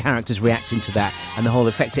the characters reacting to that and the whole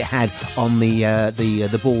effect it had on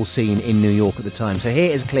the ball scene in New York at the time. So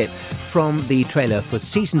here is a clip from the trailer for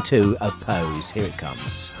season 2 of Pose. Here it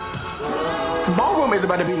comes. Ballroom is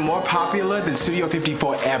about to be more popular than Studio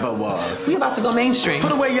 54 ever was. We're about to go mainstream.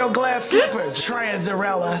 Put away your glass slippers,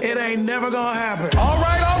 Transarella. It ain't never gonna happen. All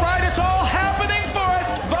right, it's all happening for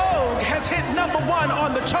us. Vogue has hit #1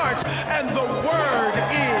 on the charts, and the word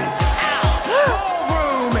is out.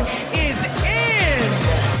 Ballroom is in.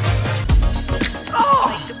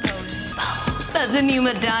 That's a new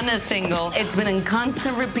Madonna single. It's been in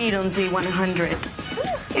constant repeat on Z100.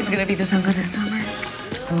 It's gonna be the song of the summer.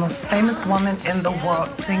 The most famous woman in the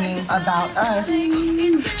world singing about us.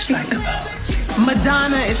 Strike a pose.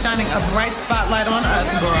 Madonna is shining a bright spotlight on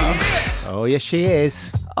us, girl. Oh, yes, she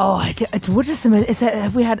is. Oh,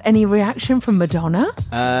 have we had any reaction from Madonna?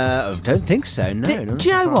 I don't think so, no. Do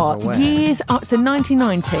you know what? Years up, so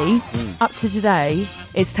 1990 up to today,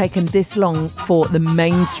 it's taken this long for the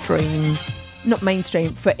mainstream, not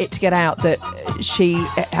mainstream, for it to get out that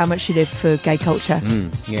how much she did for gay culture.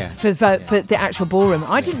 For the actual ballroom.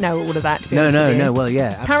 I didn't know all of that, to be honest with you. No, well,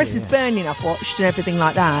 yeah. Paris is Burning I've watched and everything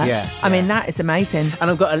like that. I mean, that is amazing.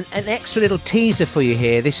 And I've got an extra little teaser for you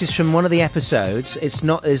here. This is from one of the episodes. There's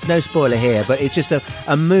no spoiler here, but it's just a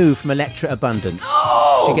move from Electra Abundance.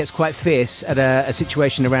 Oh! She gets quite fierce at a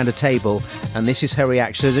situation around a table, and this is her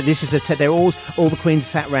reaction. So this is they're all the queens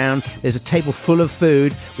sat round. There's a table full of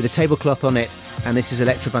food with a tablecloth on it, and this is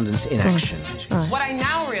Electra Abundance in action. What I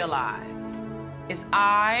now realize is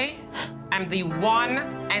I am the one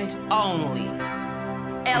and only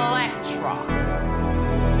Electra.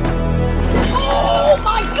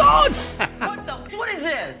 God! What is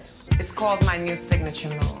this? It's called my new signature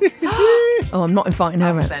move. Oh, I'm not inviting her.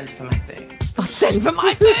 I'll send for my food. I'll send for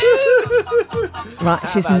my food. Right,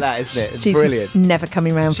 How about that, isn't it? It's she's brilliant. Never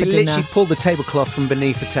coming round She for dinner. literally pulled the tablecloth from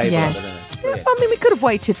beneath the table. Yeah. I don't know. I mean, we could have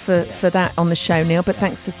waited for that on the show, Neil, but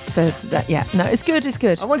thanks for that. Yeah, no, it's good, it's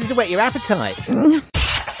good. I wanted to whet your appetite.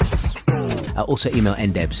 Also, email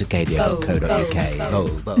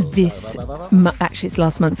ndebs@gadio.co.uk. Actually, it's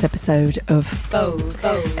last month's episode of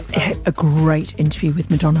a great interview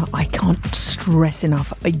with Madonna. I can't stress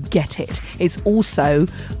enough. I get it. It's also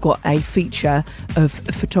got a feature of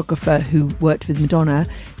a photographer who worked with Madonna,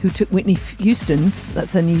 who took Whitney Houston's.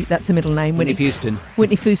 That's her middle name. Whitney Houston.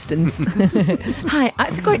 Whitney Houston's. Hi,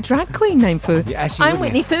 that's a great drag queen name for. Yeah, I'm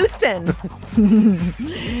Whitney Houston.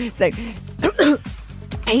 So.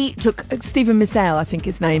 He took Stephen Mizell, I think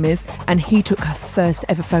his name is, and he took her first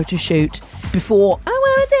ever photo shoot before I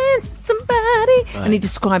Want to Dance with Somebody. Right. And he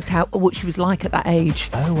describes what she was like at that age.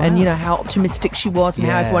 Oh, wow. And, how optimistic she was and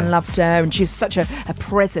how everyone loved her. And she was such a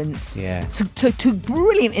presence. Yeah. So took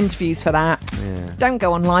brilliant interviews for that. Yeah. Don't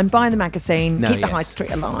go online, buy the magazine, keep the high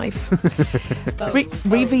street alive.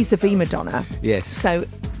 Vis-a-vis Madonna. Yes. So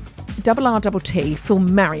RRTT, Phil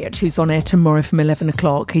Marriott, who's on air tomorrow from 11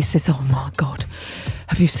 o'clock, he says, oh my God,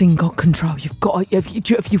 have you seen God Control?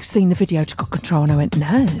 Have you seen the video to God Control? And I went,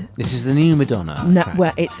 no. This is the new Madonna. No, track.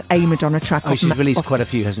 well, it's a Madonna track. Oh, she's released quite a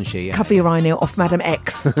few, hasn't she? Yeah. Cover your eye, Neil, off Madam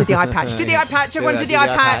X. Do the eye patch. Do the eye patch. Everyone do the eye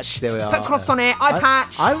patch. There we are. Put cross on it. Eye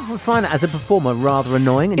patch. I would find it as a performer rather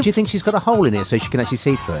annoying. And do you think she's got a hole in it so she can actually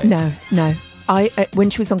see through it? No. When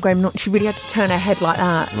she was on Graham Norton, she really had to turn her head like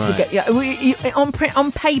that to get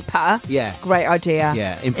on paper. Yeah, great idea.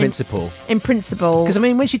 Yeah, in principle. In principle, because I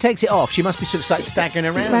mean, when she takes it off, she must be sort of like staggering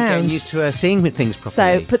around, getting used to her seeing things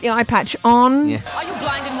properly. So put the eye patch on. Yeah. Are you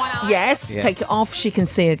blind in one eye? Yes. Yeah. Take it off. She can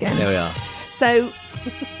see again. There we are. So.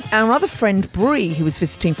 Our other friend Brie, who was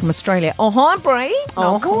visiting from Australia, hi Brie,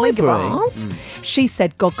 colleague of ours, she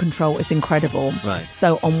said God Control is incredible. Right.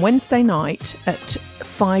 So on Wednesday night at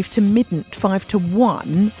 5 to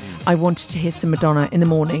 1, I wanted to hear some Madonna in the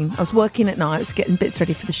morning. I was working at night, I was getting bits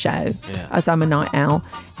ready for the show, as I'm a night owl,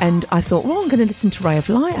 and I thought, well, I'm going to listen to Ray of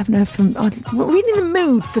Light. I've never we're really in the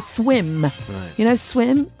mood for Swim. Right.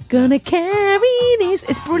 Swim. Gonna carry this.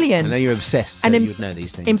 It's brilliant. I know you're obsessed, so you would know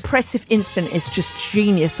these things. Impressive Instant is just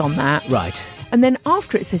genius on that. Right. And then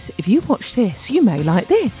after it says, if you watch this, you may like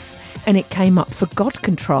this. And it came up for God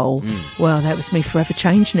Control. Well, that was me forever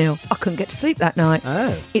changed, Neil. I couldn't get to sleep that night.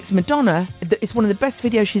 Oh. It's Madonna. It's one of the best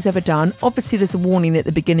videos she's ever done. Obviously, there's a warning at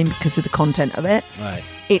the beginning because of the content of it. Right.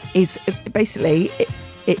 It is basically,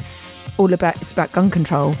 it's about gun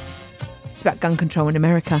control. It's about gun control in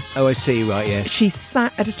America. Oh, I see, right, yes. She's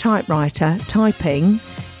sat at a typewriter typing,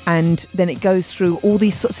 and then it goes through all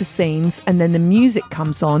these sorts of scenes, and then the music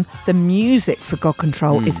comes on. The music for God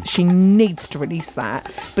Control is, she needs to release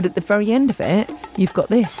that. But at the very end of it, you've got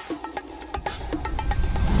this.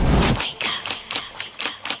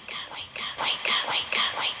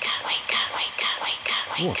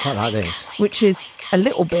 Oh, I quite like this. Which is a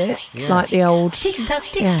little bit like the old... Tick-tock,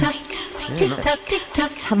 tick-tock, tick-tock, tick-tock.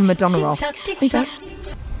 Let's have Madonna off. Tick-tock,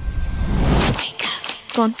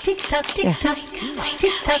 Go on. tick-tock, tick-tock,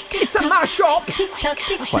 tick-tock, It's a mashup. tick-tock, I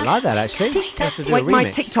tick-tock. quite like that, actually. Have to do a Wake my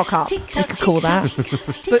remix. TikTok up, we could call that.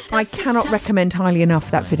 But I cannot recommend highly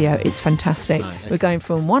enough that video. It's fantastic. We're going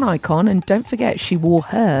from one icon, and don't forget, she wore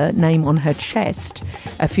her name on her chest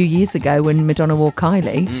a few years ago when Madonna wore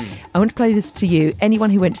Kylie. I want to play this to you. Anyone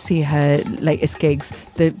who went to see her latest gigs,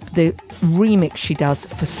 the remix she does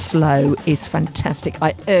for Slow is fantastic.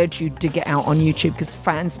 I urge you to get out on YouTube because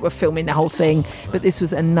fans were filming the whole thing. But this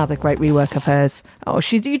was another great rework of hers. Oh,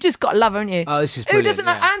 you just got to love her, haven't you? Oh, this is Who brilliant. doesn't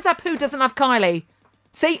have hands up? Who doesn't have Kylie?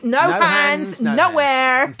 See, no hands, no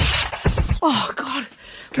nowhere. Oh God,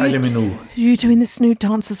 Kylie Minogue. you doing the snood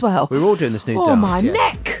dance as well? We're all doing the snood dance. Oh my yeah.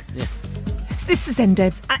 neck! Yeah. This is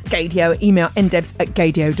ndebs at Gadio. Email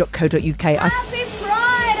ndebs@gadio.co.uk. Happy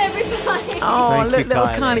Pride, everybody! Oh, Thank look, you, little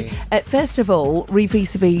Kylie. Kylie. First of all,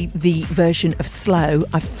 vis-a-vis the version of Slow,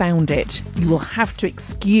 I found it. You will have to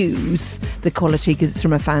excuse the quality because it's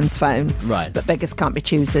from a fan's phone. Right. But beggars can't be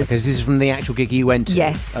choosers. Because this is from the actual gig you went to?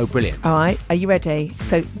 Yes. Oh, brilliant. All right, are you ready?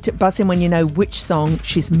 So buzz in when you know which song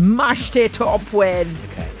she's mashed it up with.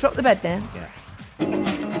 Okay. Drop the bed there. Yeah.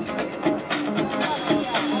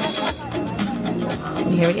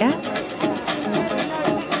 Can you hear it yet?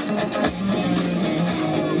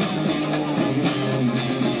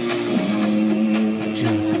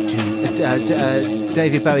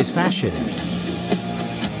 David Bowie's Fashion.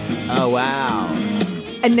 Oh, wow.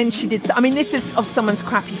 And then she did... I mean, this is off someone's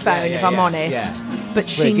crappy phone, if I'm honest. Yeah. But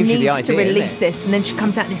she needs to release this, and then she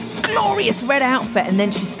comes out in this glorious red outfit, and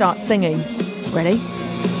then she starts singing. Ready?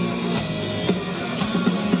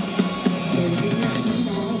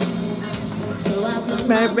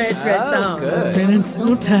 My red dress on, feeling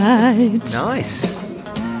so tight. Nice.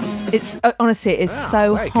 It's honestly, it's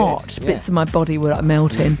so hot. Yeah. Bits of my body were like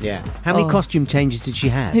melting. Yeah. How many costume changes did she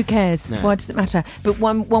have? Who cares? No. Why does it matter? But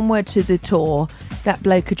one word to the tour: that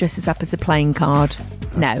bloke who dresses up as a playing card.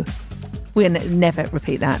 No, we'll never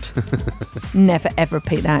repeat that. Never ever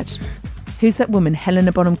repeat that. Who's that woman?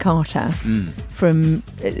 Helena Bonham Carter from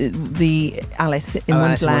the Alice in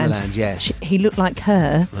Wonderland. Yes. He looked like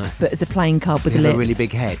her, but as a playing card with He the had lips. a really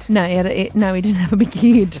big head. No, he didn't have a big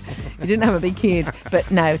head. He didn't have a big head. But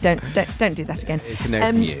no, don't do that again. It's a no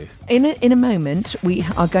from you. In a moment, we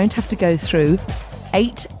are going to have to go through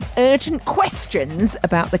 8 urgent questions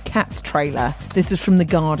about the Cats trailer. This is from The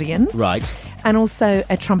Guardian. Right. And also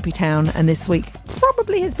a Trumpy Town, and this week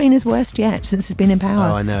probably has been his worst yet since he's been in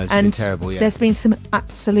power. Oh, I know, it's been terrible, yeah. There's been some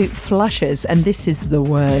absolute flushers, and this is the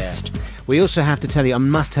worst. Yeah. We also have to tell you, I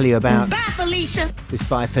must tell you about Bye, Felicia. this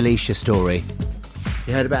Bye Felicia story.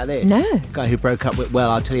 You heard about this? No. Guy who broke up with,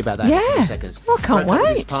 well, I'll tell you about that in a few seconds. Oh, I can't broke up with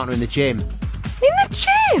his wait. partner in the gym. In the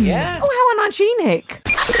gym? Yeah. Oh, how unhygienic.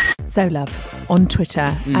 So, love, on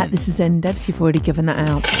Twitter, at This Is NDebs, you've already given that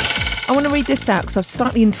out. I want to read this out because I was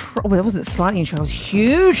slightly intrigued. Well, I wasn't slightly intrigued. I was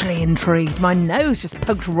hugely intrigued. My nose just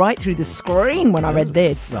poked right through the screen when I read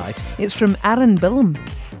this. Right. It's from Aaron Billum.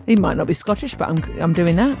 He might not be Scottish, but I'm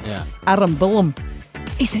doing that. Yeah. Aaron Billum.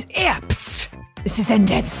 He says, psst, this is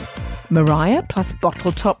NDebs. Mariah plus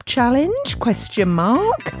bottle top challenge? Question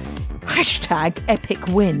mark. Hashtag epic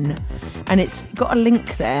win. And it's got a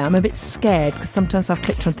link there. I'm a bit scared because sometimes I've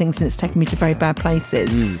clicked on things and it's taken me to very bad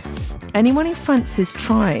places. Anyone who fancies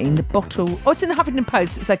trying the bottle... Oh, it's in the Huffington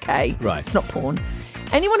Post. It's okay. Right. It's not porn.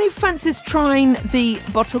 Anyone who fancies trying the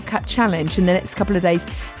bottle cap challenge in the next couple of days,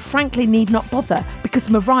 frankly, need not bother because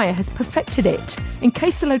Mariah has perfected it. In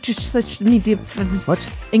case the latest social media... What?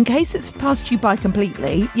 In case it's passed you by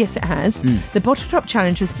completely, yes, it has. The bottle top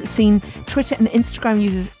challenge has seen Twitter and Instagram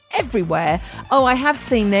users everywhere. Oh, I have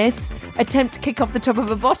seen this. Attempt to kick off the top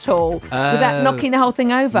of a bottle without knocking the whole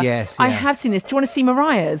thing over. Yes, I yeah. have seen this. Do you want to see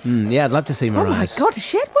Mariah's? Yeah, I'd love to see Mariah's. Oh my God,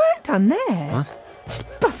 she had work done there. What? She's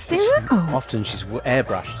busting out. Often she's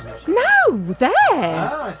airbrushed. No, there.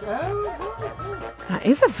 That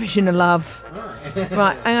is a vision of love.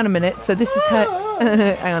 Right, hang on a minute. So this is her.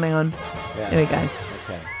 hang on. Yeah. Here we go.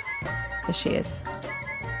 Okay. There she is.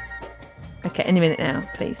 Okay, any minute now,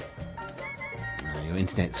 please. Your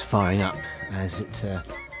internet's firing up as it...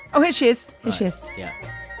 Oh, here she is. Here she is. Yeah.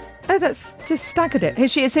 Oh, that's just staggered it. Here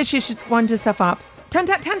she is. Here she should wind herself up. Turn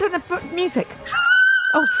down the music.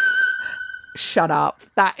 Oh, shut up.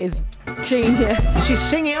 That is genius. She's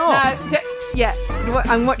singing it off. Yeah,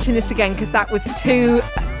 I'm watching this again because that was too...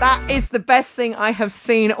 That is the best thing I have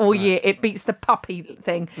seen all year. It beats the puppy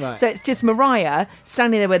thing. Right. So it's just Mariah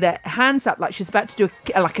standing there with her hands up like she's about to do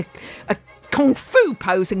a kung fu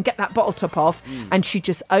pose and get that bottle top off. And she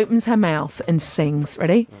just opens her mouth and sings.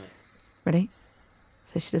 Ready? Ready?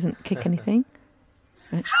 So she doesn't kick anything.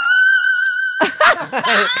 Right.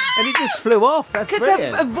 And it just flew off. That's Because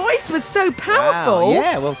brilliant. her voice was so powerful. Wow.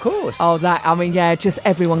 Yeah, well, of course. Oh, just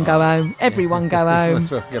everyone go home. Everyone go home.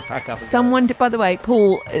 Pack up Someone, by the way,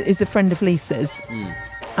 Paul is a friend of Lisa's.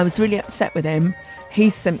 I was really upset with him.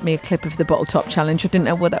 He sent me a clip of the bottle top challenge. I didn't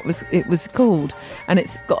know what it was called. And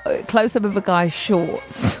it's got a close-up of a guy's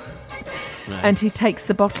shorts. Right. And he takes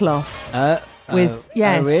the bottle off. Yes.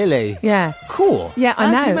 Oh, really? Yeah. Cool. Yeah, I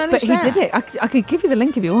How's he know. manage But that? he did it. I could give you the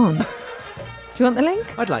link if you want. Do you want the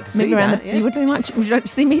link? I'd like to Maybe see around that. You would very much. Would you like to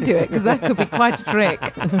see me do it? Because that could be quite a trick.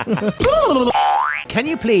 Can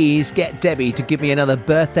you please get Debbie to give me another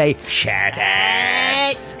birthday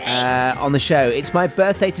shout-out on the show? It's my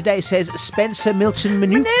birthday today, says Spencer Milton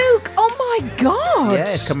Manook. Oh my God. Yeah,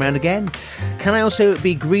 it's come round again. Can I also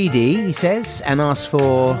be greedy, he says, and ask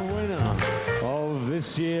for... Of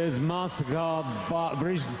this year's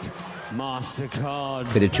British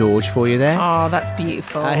MasterCard. Bit of George for you there. Oh, that's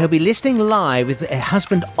beautiful. He'll be listening live with her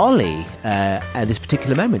husband Ollie at this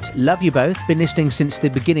particular moment. Love you both. Been listening since the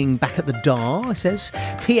beginning back at the Dar, it says.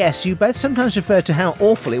 P.S. You both sometimes refer to how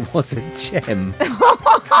awful it was at Gem.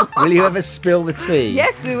 Will you ever spill the tea?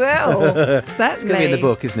 Yes, we will. Certainly. It's going to be in the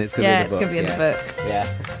book, isn't it? It's going to be in the book. Yeah.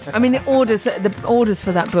 I mean, the orders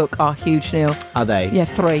for that book are huge, Neil. Are they? Yeah,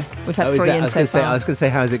 3. We've had 3 in so far. I was going to say,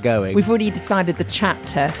 how's it going? We've already decided the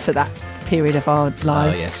chapter for that period of our lives.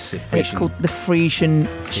 Oh, yes. And it's called The Frisian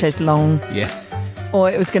Chaiselong. Yeah. Or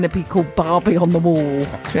it was going to be called Barbie on the Wall. Do you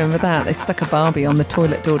remember that? They stuck a Barbie on the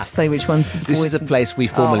toilet door to say which one's the boys. This is a place we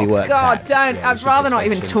formerly worked God, at. don't. I'd rather not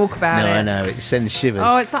even talk about it. No, I know. It sends shivers.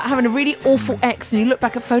 Oh, it's like having a really awful ex and you look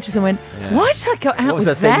back at photos and went, why did I go out with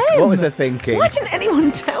them? What was I thinking? Why didn't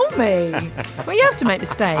anyone tell me? Well, you have to make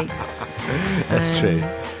mistakes. That's true.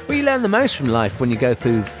 Well, you learn the most from life when you go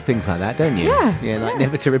through things like that, don't you? Yeah.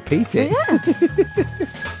 Never to repeat it. Yeah.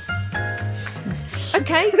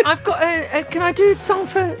 Okay, I've got can I do a song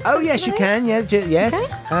for... Oh, yes, you can. Yeah, yes.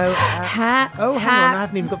 Okay. Hang on. I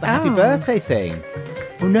haven't even got the happy birthday thing.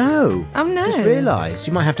 Oh, no. Oh, no. Just realised.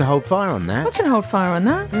 You might have to hold fire on that. I can hold fire on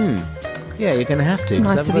that. Yeah, you're going to have to. It's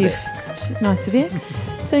nice of you. Nice of you.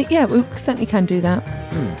 So, yeah, we certainly can do that.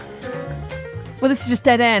 Well, this is just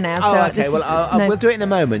dead air now. Oh, so okay. Well, we'll do it in a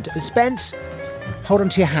moment. Spence, hold on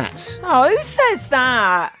to your hats. Oh, who says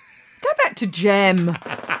that? Go back to Jem.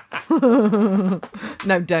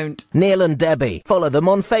 No, don't. Neil and Debbie. Follow them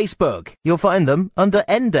on Facebook. You'll find them under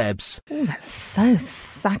NDebs. Oh, that's so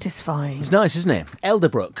satisfying. It's nice, isn't it?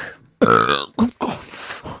 Elderbrook.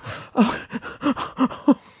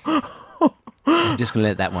 I'm just going to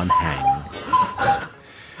let that one hang.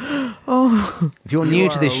 If you're new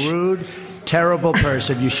to this... You are a rude, terrible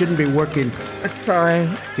person. You shouldn't be working... Sorry.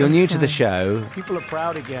 If you're new to the show... People are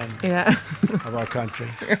proud again of our country.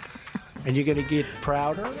 And you're going to get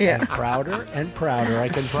prouder and prouder and prouder, I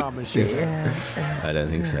can promise you. I don't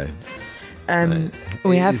think so.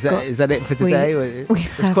 We have is that it for today?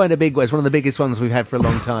 It's quite a big one. It's one of the biggest ones we've had for a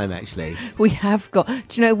long time, actually. We have got...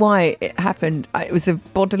 Do you know why it happened? It was a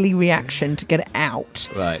bodily reaction to get it out.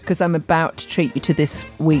 Right. Because I'm about to treat you to this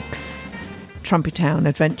week's Trumpy Town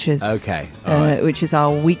Adventures. Okay. All right. Which is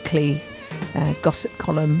our weekly... gossip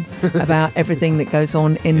column about everything that goes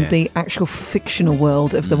on in the actual fictional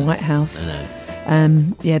world of the White House. I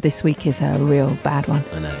know. This week is a real bad one.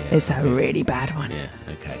 I know. It's a really bad one. Yeah.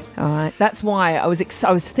 Okay. All right. That's why I was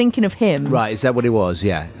thinking of him. Right. Is that what it was?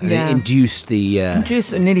 Yeah. And it induced the.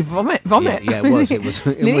 Induced nearly vomit. Yeah, it was. It was.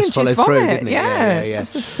 It almost followed through, didn't it? Yeah.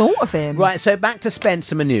 Just the thought of him. Right. So back to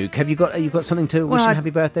Spencer Manouk. Have you got something to wish him happy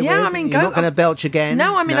birthday? Yeah. with? I mean, you're not going to belch again.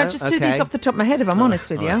 No. I mean, I just do these off the top of my head. If I'm honest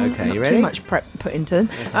with you. Okay. Not You ready? Too much prep put into them.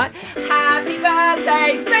 Okay. Right. Happy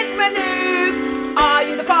birthday, Spencer Manouk. Are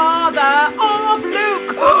you the father of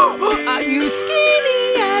Luke? Are you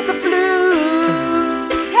skinny as a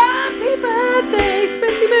flute? Happy birthday,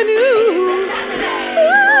 Spencer Manouk.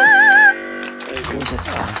 Gorgeous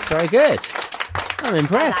stuff. Very good. I'm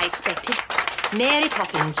impressed. As I expected, Mary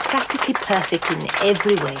Poppins practically perfect in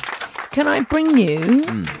every way. Can I bring you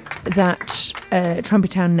that Trumpy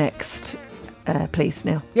Town Next, please,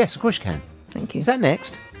 Neil? Yes, of course you can. Thank you. Is that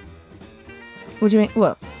next? What do you mean?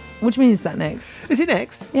 What do you mean is that next? Is it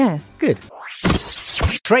next? Yes. Good.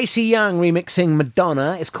 Tracy Young remixing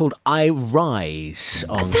Madonna. It's called I Rise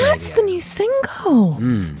on That's radio. the new single.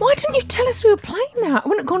 Why didn't you tell us we were playing that? I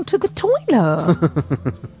wouldn't have gone to the toilet.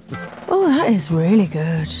 Oh, that is really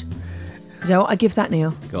good. You know what I give that,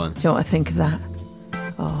 Neil? Go on. Do you know what I think of that?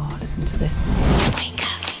 Oh, listen to this.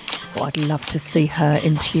 Oh, I'd love to see her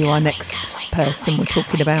interview our next person we're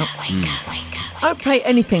talking about. I would pay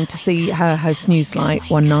anything to see her host Newsnight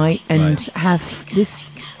one night and have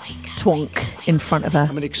this twonk in front of her.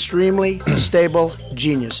 I'm an extremely stable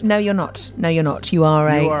genius. No, you're not. No, you're not. You are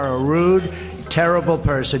a rude, terrible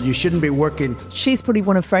person. You shouldn't be working. She's probably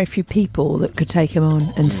one of very few people that could take him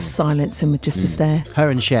on and silence him with just a stare. Her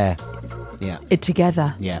and Cher. Yeah. It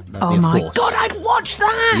together. Yeah. Oh my God, I'd watch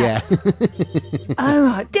that. Yeah.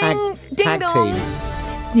 Oh, ding tag dong. team.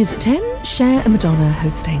 It's News at 10. Cher and Madonna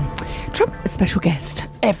hosting. Trump, a special guest.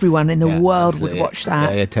 Everyone in the world would watch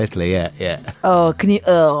that. Yeah, totally. Yeah. Oh, can you?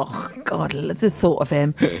 Oh, God, the thought of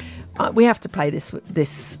him. We have to play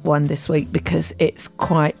this one this week because it's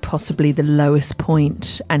quite possibly the lowest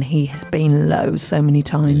point, and he has been low so many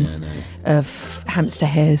times of Hamster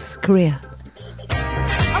Hair's career.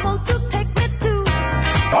 I want to take me to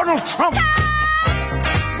Donald Trump.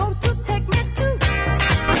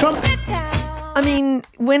 Trump. I mean,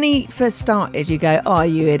 when he first started, you go, "Oh,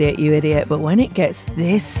 you idiot!" But when it gets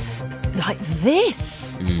like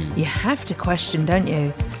this, you have to question, don't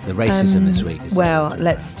you? The racism this week. Well,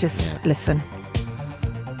 let's just listen.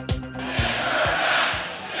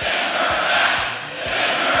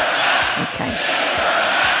 Okay.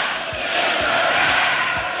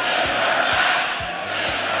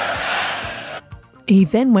 He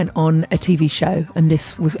then went on a TV show, and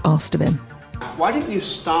this was asked of him. Why didn't you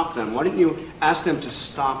stop them? Why didn't you ask them to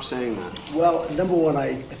stop saying that? Well, number one,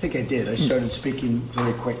 I think I did. I started speaking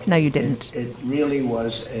very quickly. No, you didn't. It really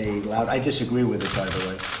was a loud... I disagree with it, by the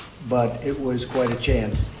way. But it was quite a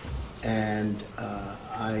chant. And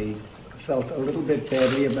I felt a little bit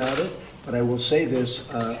badly about it, but I will say this: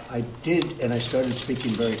 I did, and I started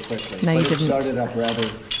speaking very quickly. No, you but didn't. It started up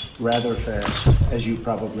rather fast, as you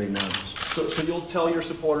probably noticed. So you'll tell your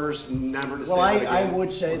supporters never to say Well, that again? I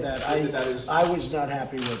would say that. I was not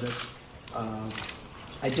happy with it.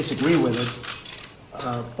 I disagree with it.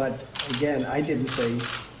 But again, I didn't say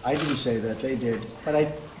that. They did. But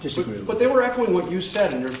I disagree with it. But they were echoing what you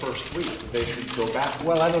said in your first tweet. That they should go back.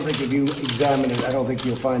 Well, I don't think if you examine it, I don't think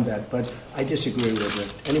you'll find that. But I disagree with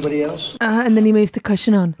it. Anybody else? And then he moves the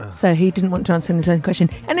question on. So he didn't want to answer his own question.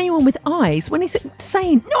 And anyone with eyes, when he's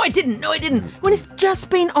saying, no, I didn't, when it's just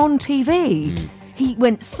been on TV, he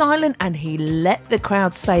went silent and he let the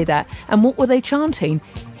crowd say that. And what were they chanting?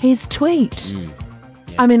 His tweet.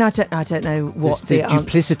 I mean, I don't know what the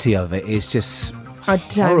duplicity of it is just I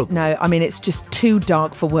don't know. I mean, it's just too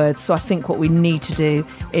dark for words. So I think what we need to do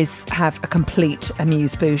is have a complete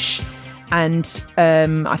amuse-bouche. And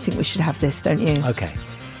I think we should have this, don't you? Okay.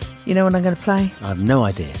 You know what I'm going to play? I have no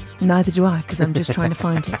idea. Neither do I, because I'm just trying to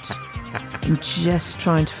find it. I'm just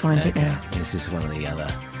trying to find it now. This is one of the other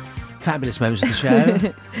fabulous moments of the show.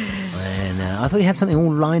 And I thought you had something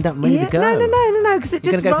all lined up, ready to go. No, because it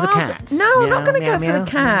just... You're going to go for the cats? No, I'm not going to go for the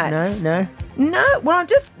cats. No? No, well, I'm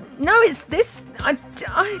just... No, it's this... I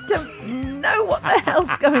don't know what the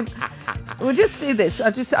hell's going... We'll just do this.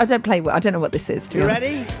 I don't play... I don't know what this is, to be honest.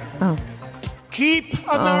 Ready? Oh. Keep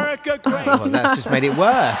America great. Well, that's just made it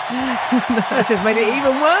worse. That's just made it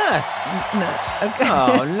even worse. No. Okay.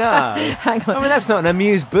 Oh, no. Hang on. I mean, that's not an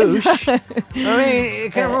amuse-bouche. I mean,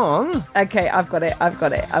 come on. Okay, I've got it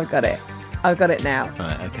now.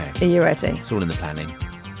 Right, okay. Are you ready? It's all in the planning.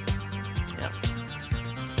 Yeah.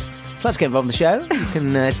 So let's get involved in the show. You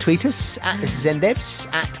can tweet us at This Is NDebs,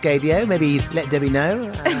 at Gadio. Maybe let Debbie know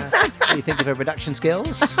what you think of her production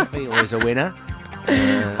skills. That'd be always a winner.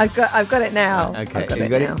 I've got it now. Okay, I've got you it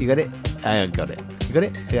got now. it? You got it? I ain't got it. You got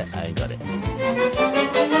it? Yeah, I ain't got it.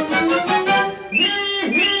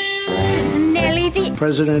 Nellie the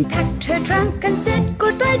President packed her trunk and said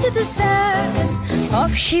goodbye to the circus.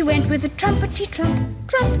 Off she went with a trumpety trump,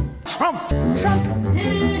 trump, trump.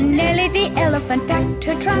 Nellie the elephant packed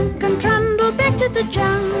her trunk and trundled back to the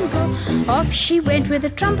jungle. Off she went with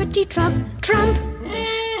a trumpety trump, trump,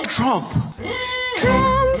 Trump.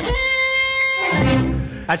 trump.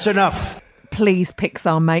 That's enough. Please,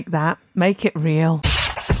 Pixar, make that. Make it real. Do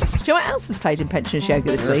you know what else was played in Pensioners Yoga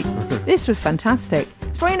this week? This was fantastic.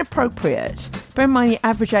 It's very inappropriate. Bear in mind the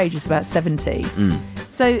average age is about 70.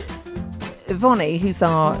 So, Vonnie, who's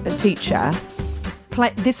our teacher,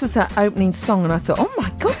 this was her opening song, and I thought, oh my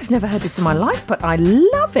God, I've never heard this in my life, but I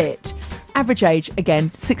love it. Average age, again,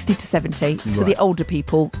 60 to 70. It's for the older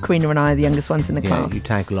people. Karina and I are the youngest ones in the class. You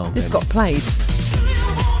tag along. This got played.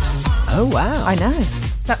 Oh, wow. I know.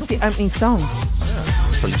 That's the opening song.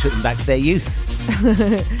 Probably took them back to their youth.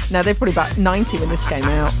 No, they're probably about 90 when this came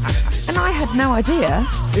out. And I had no idea.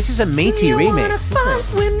 This is a meaty you remix, wanna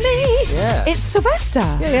funk with me? Yeah. It's Sylvester.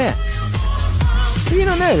 Yeah. Do you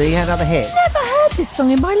not know that he had other hits? Never heard this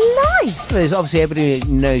song in my life. Well, there's obviously everybody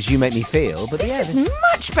knows You Make Me Feel, but This is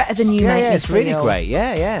much better than You Make Me Feel. it's really great.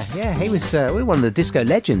 Yeah. He was one of the disco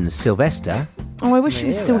legends, Sylvester. Oh, I wish he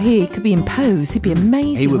was still here. He could be in Pose. He'd be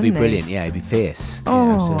amazing. He would be wouldn't brilliant. Yeah, he'd be fierce. Oh,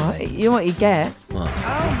 yeah, absolutely. you know what you get?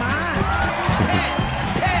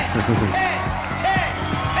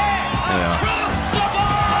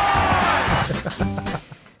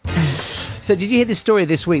 So did you hear this story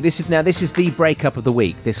this week? This is the breakup of the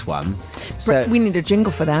week, this one. So, we need a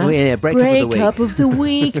jingle for that. Oh, yeah, breakup of the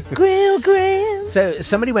week. Grill. So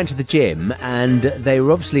somebody went to the gym and they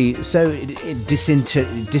were obviously so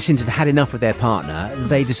disinterested, had enough of their partner.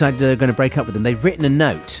 They decided they were going to break up with them. They'd written a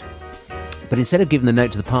note, but instead of giving the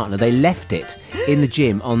note to the partner, they left it in the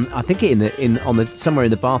gym somewhere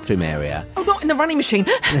in the bathroom area. Oh, not in the running machine.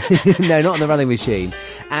 No, not on the running machine.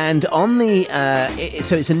 And on the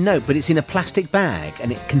so it's a note, but it's in a plastic bag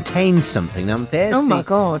and it contains something. Now my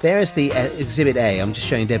God! There's the Exhibit A. I'm just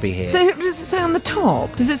showing Debbie here. So does it say on the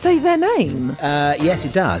top? Does it say their name? Yes,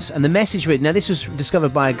 it does. And the message written. Now this was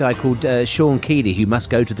discovered by a guy called Sean Keeley, who must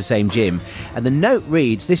go to the same gym. And the note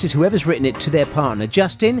reads: "This is whoever's written it to their partner.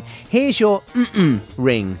 Justin, here's your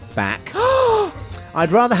ring back.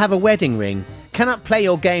 I'd rather have a wedding ring. Cannot play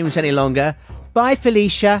your games any longer. Bye,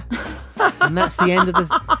 Felicia." And that's the end of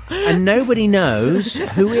the... And nobody knows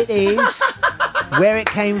who it is, where it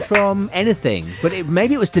came from, anything. But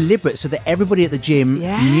maybe it was deliberate so that everybody at the gym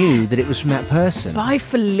knew that it was from that person. Bye,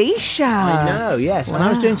 Felicia. I know, yes. Wow. And I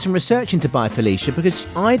was doing some research into Bye, Felicia, because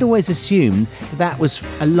I'd always assumed that was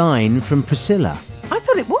a line from Priscilla. I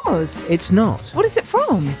thought it was. was. It's not. What is it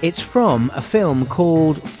from? It's from a film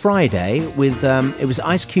called Friday with, it was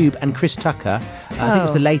Ice Cube and Chris Tucker. I think it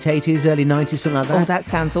was the late 80s, early 90s, something like that. Oh, that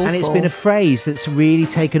sounds awful. And it's been a phrase that's really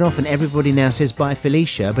taken off, and everybody now says bye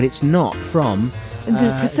Felicia, but it's not from...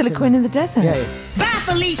 Priscilla Quinn in the Desert. Yeah. Bye,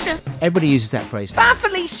 Felicia. Everybody uses that phrase. Bye,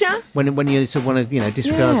 Felicia. When you sort of want to,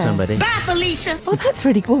 disregard somebody. Bye, Felicia. Oh, that's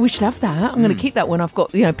really cool. We should have that. I'm going to keep that when I've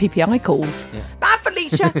got, PPI calls. Yeah. Bye,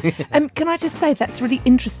 Felicia. Can I just say, that's really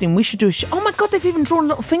interesting. We should do a show. Oh, my God, they've even drawn a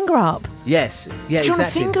little finger up. Yes. Yeah, drawn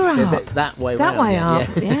exactly. a finger up. That way That way up,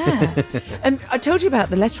 yeah. And I told you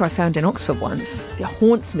about the letter I found in Oxford once. It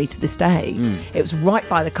haunts me to this day. It was right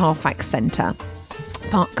by the Carfax Centre.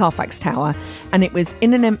 Carfax Tower, and it was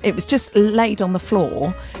it was just laid on the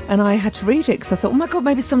floor, and I had to read it because I thought, oh my God,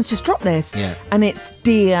 maybe someone's just dropped this. Yeah. And it's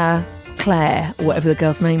Dear Claire, or whatever the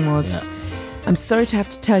girl's name was. Yeah. I'm sorry to have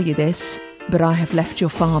to tell you this, but I have left your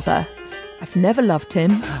father. I've never loved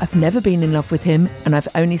him, I've never been in love with him, and I've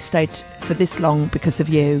only stayed for this long because of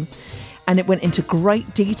you. And it went into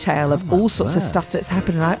great detail of all sorts of stuff that's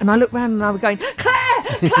happened. And I looked around and I was going,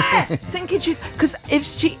 Claire, thinking because if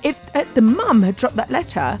the mum had dropped that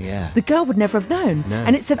letter, the girl would never have known. No.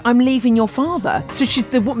 And it said, I'm leaving your father. So she's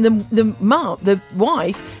the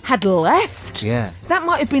wife had left. Yeah. That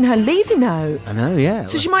might have been her leaving note. I know, yeah.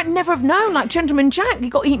 So she might never have known, like Gentleman Jack, he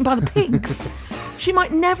got eaten by the pigs. She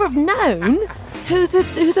might never have known who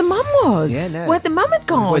the mum was. Yeah, no. Where the mum had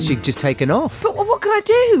gone. Well, she'd just taken off. But what can I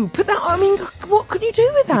do? Put that. I mean, what can you do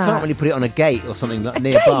with that? You can't really put it on a gate or something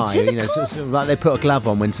nearby. Sort of like they put a glove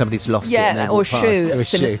on when somebody's lost it. Yeah, or a shoe. That's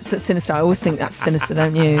sinister. I always think that's sinister,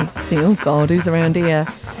 don't you? Think, oh God, who's around here?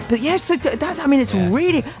 But yeah, so that's. I mean, it's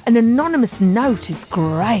really an anonymous note is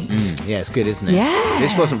great. Yeah, it's good, isn't it? Yeah.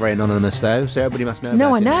 This wasn't very anonymous though, so everybody must know.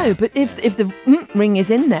 No, about I know, but if the ring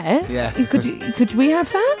is in there, yeah, could we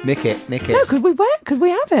have that? Nick it. No, could we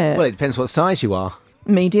have it? Well, it depends what size you are.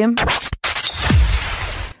 Medium.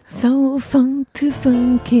 So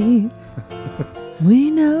funky.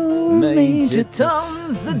 We know Major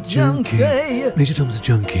Tom's a junkie. Major Tom's a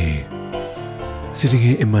junkie. Sitting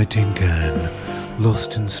here in my tin can,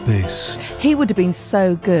 lost in space. He would have been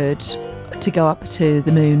so good to go up to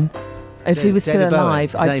the moon. If he was still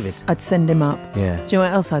alive, I'd send him up. Yeah. Do you know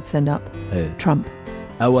what else I'd send up? Who? Trump.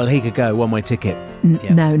 Oh, well, he could go, one-way ticket.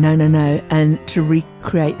 No. And to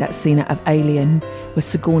recreate that scene out of Alien where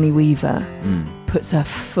Sigourney Weaver puts her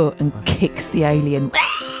foot and kicks the alien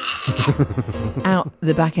out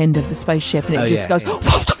the back end of the spaceship, and it goes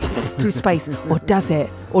through space. Or does it?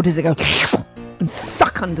 Or does it go and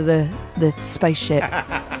suck under the spaceship? Do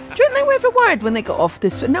you think they were ever worried when they got off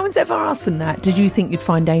this? No one's ever asked them that. Did you think you'd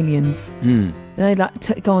find aliens? They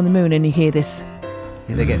go on the moon and you hear this.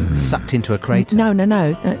 They get sucked into a crater. No.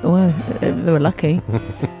 Well, they were lucky.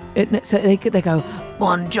 So they go,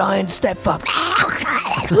 one giant step up.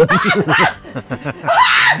 It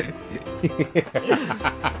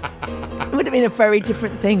would have been a very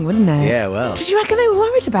different thing, wouldn't it? Yeah, well. Did you reckon they were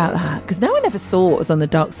worried about that? Because no one ever saw it was on the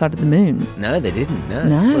dark side of the moon. No, they didn't. No.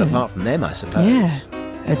 Well, apart from them, I suppose. Yeah.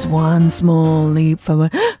 It's one small leap for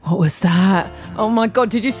one. What was that? Oh my God,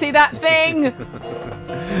 did you see that thing?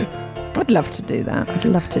 I'd love to do that. I'd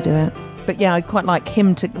love to do it. But yeah, I'd quite like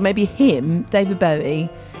him to, David Bowie,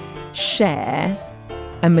 Cher,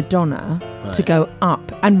 and Madonna to go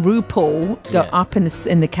up, and RuPaul to go up in the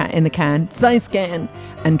space can,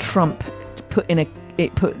 and Trump put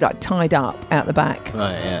tied up out the back.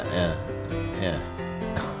 Right. Yeah.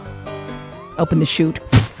 Open the chute.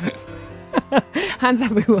 Hands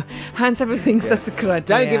everywhere. Everything's such a good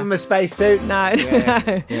idea. Don't give him a spacesuit. No.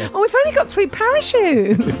 Oh, we've only got 3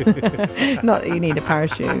 parachutes. Not that you need a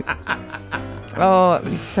parachute. Oh, it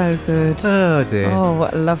was so good. Oh, dear. Oh,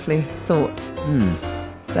 what a lovely thought.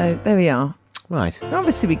 So, there we are. Right. And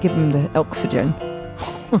obviously, we give him the oxygen.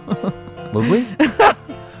 Would we?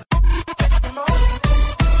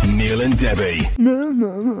 Neil and Debbie.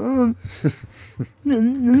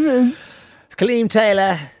 It's Kaleem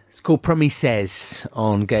Taylor. It's called Promises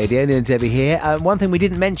on Gadio. Neil and Debbie here. One thing we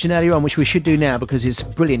didn't mention earlier on, which we should do now because it's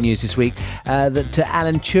brilliant news this week, that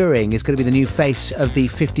Alan Turing is going to be the new face of the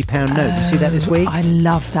 £50 note. Did you see that this week? I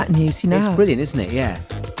love that news. It's brilliant, isn't it? Yeah.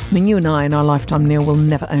 I mean, you and I in our lifetime, Neil, will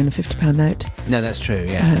never own a £50 note. No, that's true,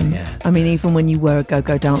 yeah. I mean, even when you were a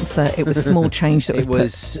go-go dancer, it was small change that was It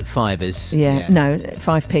was fivers. Yeah, no,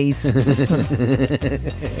 5p's.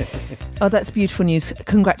 Oh, that's beautiful news.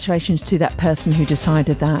 Congratulations to that person who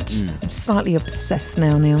decided that. I'm slightly obsessed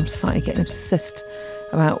now, Neil. I'm slightly getting obsessed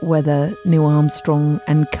about whether Neil Armstrong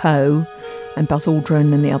and co. and Buzz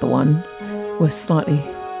Aldrin and the other one were slightly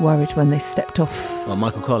worried when they stepped off. Well,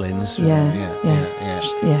 Michael Collins.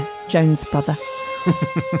 Yeah. Jones' brother.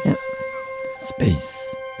 Yeah.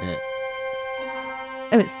 Space. Yeah.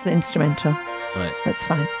 Oh, it's the instrumental. Right. That's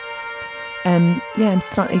fine. I'm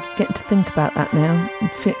starting getting to think about that now. I'm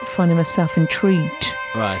finding myself intrigued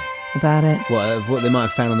Right. about it. What they might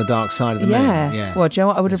have found on the dark side of the moon. Yeah. Well, do you know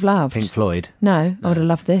what I would have loved? Pink Floyd. No, I would have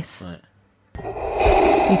loved this. Right.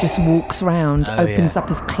 He just walks round, opens up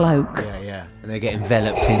his cloak. Yeah. And they get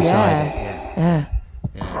enveloped inside it. Yeah.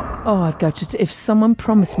 Oh, I'd go to... If someone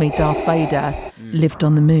promised me Darth Vader lived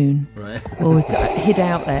on the moon, Right. or hid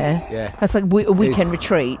out there, that's like a weekend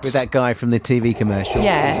retreat. With that guy from the TV commercial.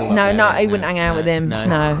 Yeah, he wouldn't hang out with him. No.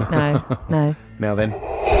 Now then.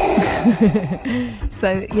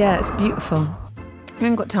 So, yeah, it's beautiful. I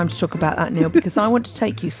haven't got time to talk about that, Neil, because I want to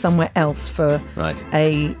take you somewhere else for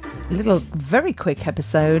a little, very quick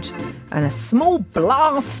episode and a small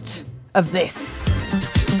blast of this.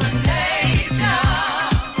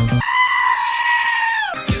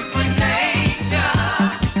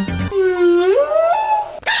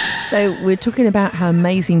 So we're talking about how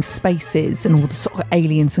amazing space is and all the sort of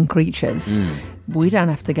aliens and creatures. We don't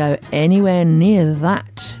have to go anywhere near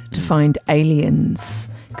that to find aliens,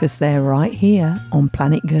 because they're right here on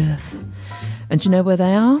planet Earth. And do you know where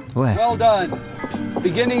they are? Where? Well done.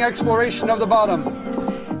 Beginning exploration of the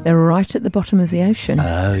bottom. They're right at the bottom of the ocean.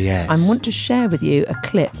 Oh, yes. I want to share with you a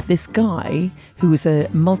clip. This guy, who was a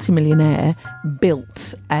multimillionaire,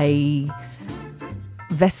 built a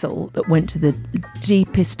vessel that went to the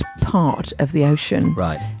deepest part of the ocean.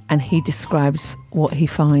 Right. And he describes what he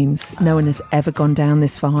finds. No one has ever gone down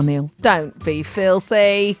this far, Neil. Don't be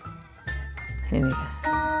filthy. Here we go.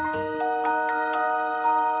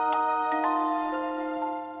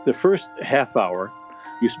 The first half hour,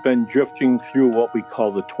 you spend drifting through what we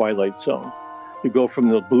call the twilight zone. You go from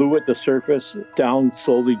the blue at the surface, down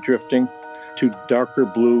slowly drifting, to darker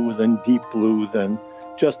blue, then deep blue, then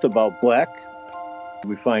just about black.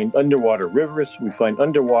 We find underwater rivers, we find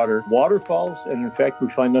underwater waterfalls, and in fact we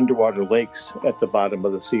find underwater lakes at the bottom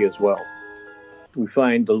of the sea as well. We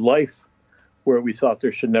find the life where we thought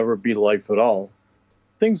there should never be life at all.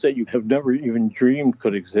 Things that you have never even dreamed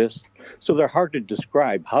could exist. So they're hard to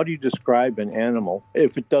describe. How do you describe an animal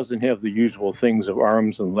if it doesn't have the usual things of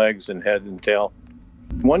arms and legs and head and tail?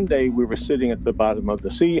 One day we were sitting at the bottom of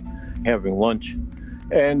the sea having lunch,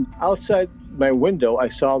 and outside my window I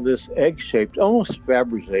saw this egg-shaped, almost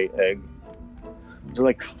Fabergé egg. It's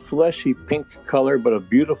like fleshy pink color, but a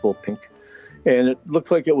beautiful pink. And it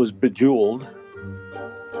looked like it was bejeweled.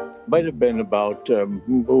 Might have been about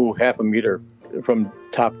half a meter from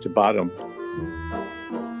top to bottom.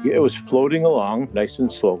 It was floating along nice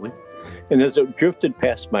and slowly. And as it drifted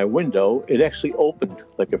past my window, it actually opened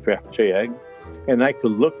like a Fabergé egg. And I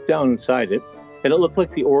could look down inside it, and it looked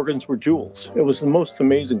like the organs were jewels. It was the most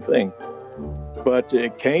amazing thing. But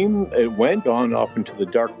it went on off into the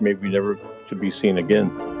dark, maybe never to be seen again.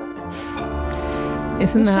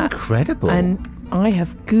 Isn't That's that incredible? And I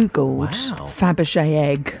have Googled Fabergé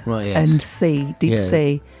egg and sea, deep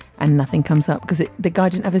sea, and nothing comes up because the guy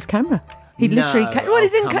didn't have his camera. He literally came. Well, he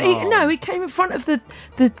didn't. He came in front of the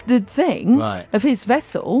thing of his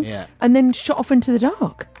vessel, and then shot off into the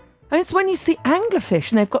dark. And it's when you see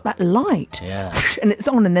anglerfish and they've got that light, and it's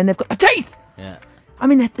on, and then they've got the teeth. Yeah. I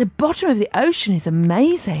mean, at the bottom of the ocean is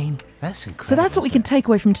amazing. That's incredible. So that's what we can take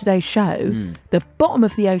away from today's show. The bottom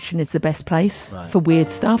of the ocean is the best place for weird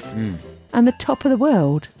stuff, and the top of the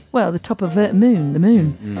world, well, the top of the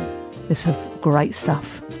moon, is for great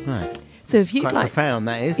stuff. Right. So if you Quite profound,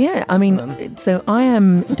 that is. Yeah, I mean, so I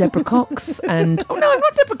am Deborah Cox, and oh no, I'm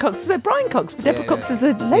not Deborah Cox. It's Brian Cox, but Deborah Cox is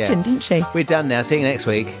a legend, isn't she? We're done now. See you next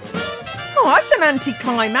week. Oh, that's an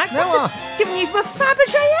anticlimax. I'm just giving you my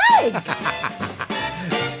Fabergé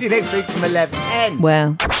egg. See you next week from 11:10.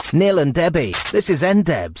 Well, Neil and Debbie, this is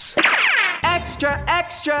NDebs. Extra,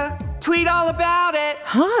 extra, tweet all about it.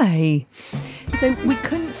 Hi. So we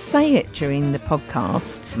couldn't say it during the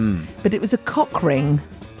podcast, but it was a cock ring.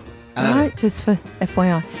 Right, just for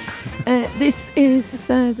FYI. This is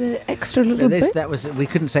the extra little bit. We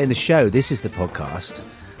couldn't say in the show. This is the podcast.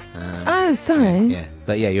 Oh, sorry. Yeah,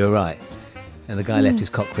 but yeah, you're right. And the guy left his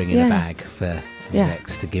cock ring in a bag for his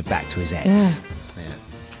ex to give back to his ex. Yeah.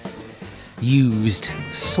 Used,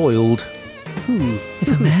 soiled.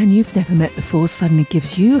 If a man you've never met before suddenly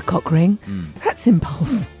gives you a cock ring, that's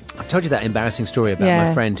impulse. I've told you that embarrassing story about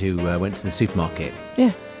my friend who went to the supermarket.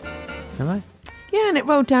 Yeah. Have I? Yeah, and it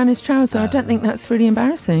rolled down his trouser. I don't think that's really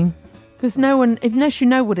embarrassing. Because no one, unless you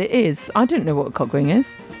know what it is, I don't know what a cock ring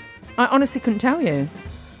is. I honestly couldn't tell you.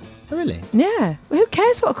 Oh, really? Yeah. Well, who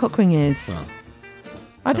cares what a cock ring is?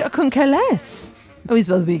 Well, I couldn't care less. Oh, he's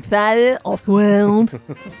supposed to be excited, off-world.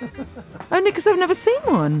 Only because I've never seen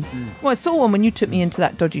one. Well, I saw one when you took me into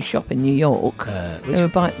that dodgy shop in New York. They were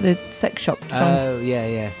by the sex shop. Oh,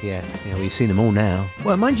 yeah. Well, you've seen them all now.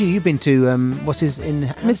 Well, mind you, you've been to, in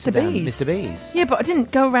Amsterdam? Mr. Mr. B's. Yeah, but I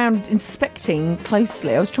didn't go around inspecting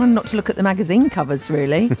closely. I was trying not to look at the magazine covers,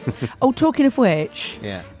 really. Oh, talking of which,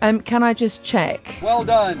 can I just check? Well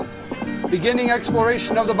done. Beginning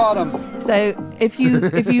exploration of the bottom. So if you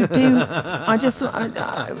do, I just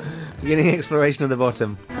Beginning exploration of the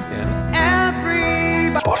bottom.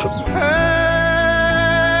 Yeah. Bottom.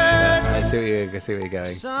 I see where you're going.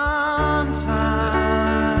 Sometimes.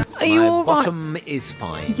 Are you all right? Bottom is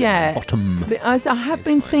fine. Yeah. Bottom. But I have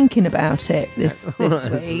been thinking about it this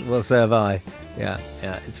week. Well, so have I. Yeah,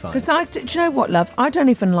 it's fine. Because do you know what, love? I don't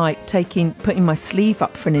even like putting my sleeve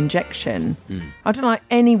up for an injection. I don't like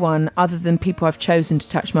anyone other than people I've chosen to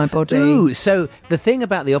touch my body. Ooh, so the thing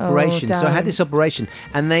about the operation. So I had don't. this operation,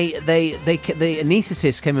 and the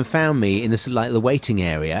anaesthetist came and found me in this the waiting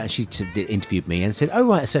area. And she interviewed me and said, "Oh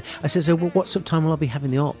right." So I said, "So what sort of time will I be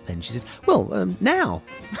having the op?" Then she said, "Well, now."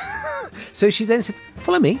 So she then said,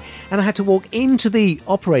 "Follow me," and I had to walk into the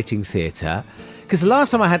operating theatre. Because the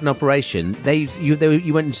last time I had an operation,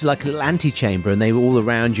 you went into like a little antechamber and they were all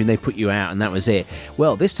around you and they put you out and that was it.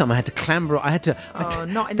 Well, this time I had to clamber. Not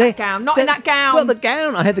in that gown. Not in that gown. Well, the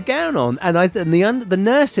gown. I had the gown on, and the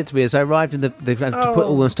nurse said to me as I arrived in they had to put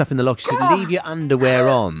all the stuff in the locker. She said, "Leave your underwear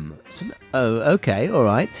on." I said, "Oh, okay, all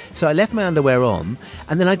right." So I left my underwear on,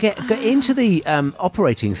 and then I got into the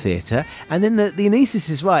operating theatre, and then the anaesthetist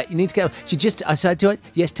is right. You need to go. I said, "Do it?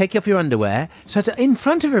 Yes, take off your underwear." So in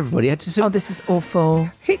front of everybody, I had to. This is awful.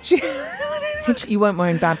 Hit you. You weren't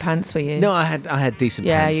wearing bad pants, were you? No, I had decent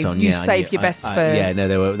pants on. You saved your best for. Yeah, no,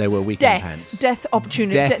 they were weekend pants. Death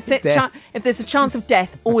opportunity. Death. If there's a chance of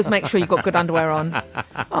death, always make sure you've got good underwear on.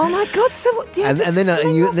 Oh my God! So what do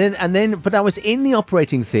you? But I was in the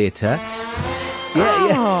operating theatre.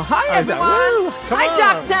 Yeah. Hi everyone. Hi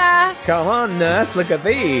doctor. Come on, nurse. Look at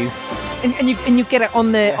these. And you get it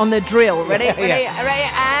on the drill. Ready,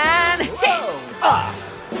 and hit.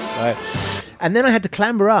 Right. And then I had to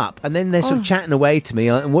clamber up, and then they're sort of chatting away to me,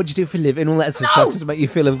 and what do you do for a living, all that sort of stuff, just to make you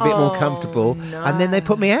feel a bit more comfortable. No. And then they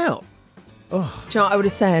put me out. Do you know what I would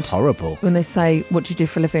have said? Horrible. When they say, "What do you do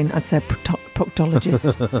for a living?" I'd say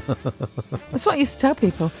proctologist. That's what I used to tell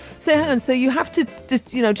people. So hang on, so you have to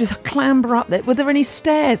just clamber up there. Were there any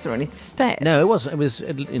stairs or any steps? No, it wasn't. It was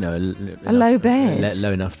a low bed.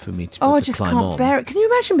 Low enough for me to I to just climb can't on. bear it. Can you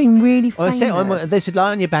imagine being really famous? They said,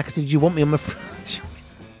 "Lie on your back." I said, "Do you want me on my front?"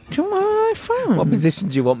 Do you want my phone? What position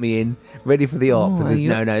do you want me in? Ready for the op?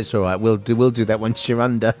 No, it's all right. We'll do that once you're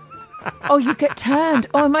under. Oh, you get turned.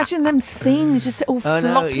 Oh, imagine them seeing you just all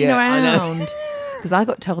flopping around. Because I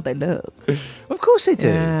got told they look. Of course they do.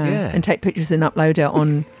 Yeah. And take pictures and upload it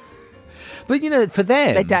on. But for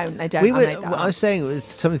them, they don't. I was saying it was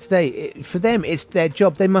something today. For them, it's their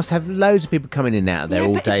job. They must have loads of people coming in and out of there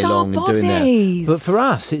all day long and doing that. But for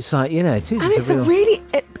us, it's like it is. And it's a really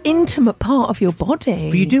intimate part of your body.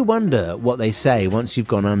 But you do wonder what they say once you've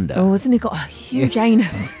gone under. Oh, hasn't he got a huge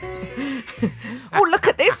anus? Oh, look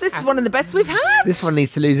at this. This is one of the best we've had. This one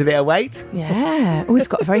needs to lose a bit of weight. Yeah. Oh, he's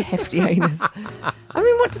got a very hefty anus. I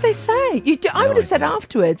mean, what do they say? I would have said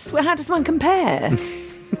afterwards, well, how does one compare?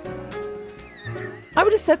 I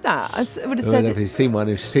would have said that. I would have said. If you've seen one,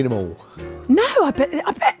 who's seen them all. No, I bet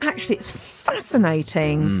actually it's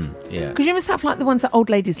fascinating. Yeah. Because you must have like the ones that old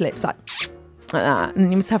ladies' lips, like that,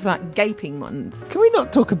 and you must have like gaping ones. Can we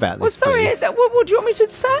not talk about this? Well, sorry. What do you want me to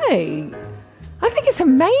say? I think it's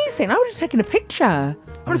amazing. I would have taken a picture. I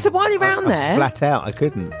would have said, while you're around there. Flat out, I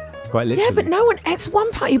couldn't. Quite literally. Yeah, but no one. It's one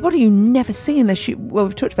part of your body you never see unless you. Well,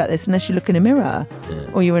 we've talked about this unless you look in a mirror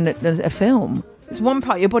or you're in a film. It's one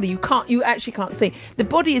part of your body you actually can't see. The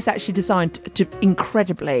body is actually designed to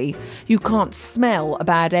incredibly. You can't smell a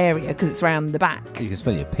bad area because it's around the back. You can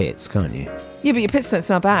smell your pits, can't you? Yeah, but your pits don't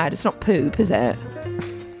smell bad. It's not poop, is it?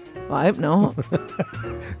 Well, I hope not.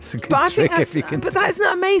 It's a good trick but that isn't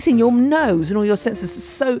amazing. Your nose and all your senses are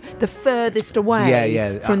so the furthest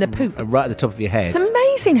away from the poop, right at the top of your head. It's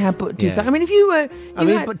amazing how bodies. I mean, if you were,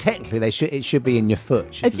 but technically it should be in your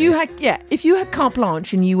foot. If you had carte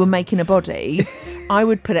blanche and you were making a body, I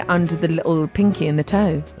would put it under the little pinky and the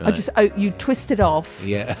toe. Right. You twist it off,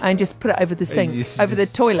 and just put it over the sink, over the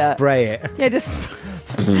toilet. Spray it. Yeah, just.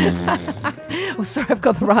 Oh, sorry, I've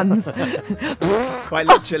got the runs. Quite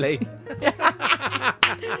literally.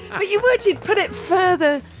 But you'd put it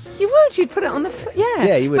further. You'd put it on the.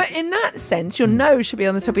 Yeah, you would. But in that sense, your nose should be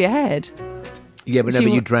on the top of your head. Yeah, but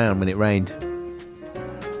you drown when it rained.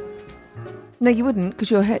 No, you wouldn't,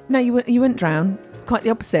 because your head. No, you wouldn't drown. Quite the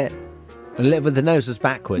opposite. But the nose was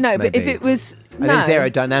backwards. No, but maybe. if it was... And No. it's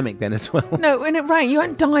aerodynamic then as well. No, when it rains, you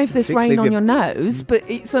won't dive this rain on your nose, but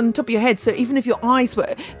it's on top of your head. So even if your eyes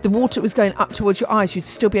were... The water was going up towards your eyes, you'd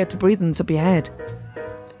still be able to breathe on top of your head.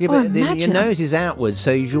 Yeah, but your nose is outwards, so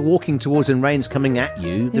if you're walking towards and rain's coming at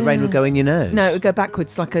you, the rain would go in your nose. No, it would go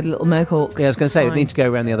backwards like a little mohawk. Yeah, I was going to say, it would need to go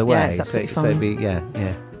around the other way. Yeah, it's absolutely fine. So it'd be, yeah.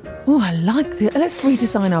 Oh, I like this. Let's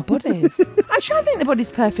redesign our bodies. Actually, I think the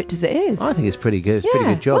body's perfect as it is. I think it's pretty good. It's a pretty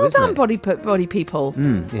good job, well isn't done, it? body people.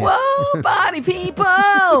 Yeah. Whoa, body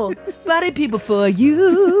people. Body people for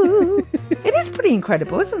you. It is pretty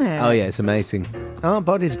incredible, isn't it? Oh, yeah, it's amazing. Oh,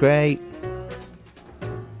 body's great.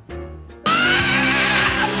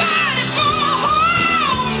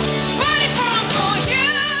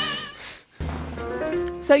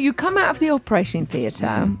 So you come out of the operating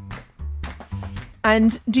theatre,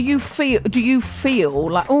 and do you feel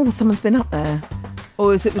like, oh, someone's been up there, or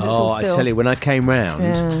was it all still? I tell you, when I came round,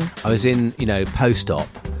 Yeah. I was in post-op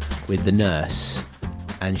with the nurse,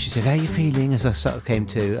 and she said, "How are you feeling?" As I sort of came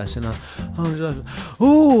to, I said, and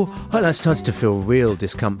I started to feel real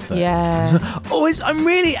discomfort. Yeah. I'm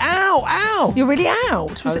really ow. You're really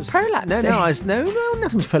out. Was it prolapsing? No,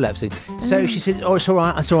 nothing was prolapsing. So she said, "Oh, it's all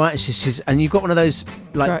right." She says, "And you've got one of those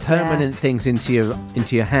permanent things into your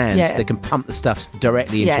hands. Yeah. They can pump the stuff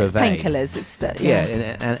directly into a vein." Painkillers. It's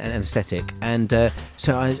an anaesthetic. And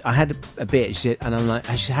so I had a bit, she said, and I'm like,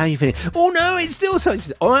 "How are you feeling?" "Oh no, it's still so." She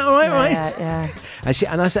said, "All right." Yeah.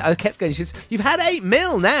 And I said, I kept going. She says, "You've had 8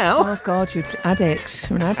 mil now." Oh God, you're an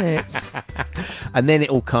addict. And then it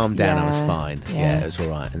all calmed down. I was Yeah. fine. Yeah. Yeah, it was all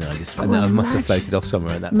right. And then I must have floated off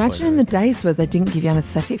somewhere at that point. Imagine in the days where they didn't give you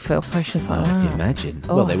anaesthetic for operations like that. Can you imagine?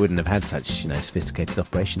 Oh. Well, they wouldn't have had such sophisticated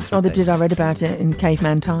operations. Oh, would they did. I read about it in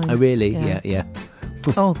caveman times. Oh, really? Yeah.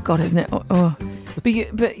 Oh God, isn't it? Oh.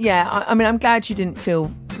 But yeah, I mean, I'm glad you didn't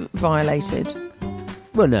feel violated.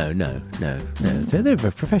 Well, no. They're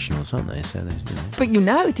professionals, aren't they? So, But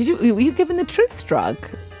were you given the truth drug?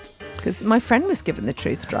 Because my friend was given the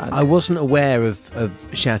truth drug. I wasn't aware of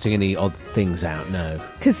shouting any odd things out, no.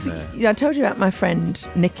 Because I told you about my friend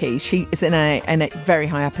Nikki. She is very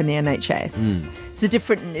high up in the NHS.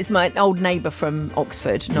 It's my old neighbour from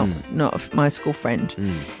Oxford, not my school friend.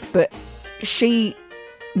 But she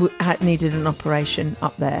had needed an operation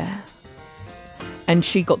up there. And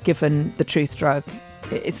she got given the truth drug.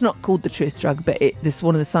 It's not called the truth drug, but this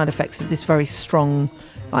one of the side effects of this very strong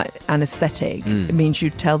anaesthetic. It means you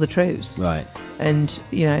tell the truth. Right. And,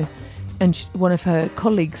 one of her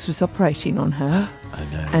colleagues was operating on her. Oh,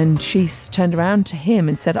 no. And she turned around to him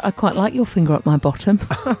and said, "I quite like your finger up my bottom."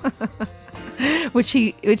 Which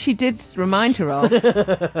he did remind her of,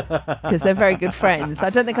 because they're very good friends.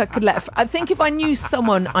 I don't think I could I think if I knew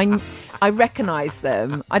someone, I recognise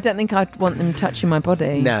them, I don't think I'd want them touching my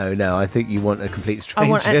body. No, I think you want a complete stranger. I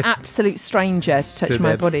want an absolute stranger to touch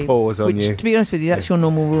my body. Paws on you. To be honest with you, that's your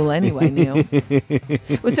normal rule anyway, Neil.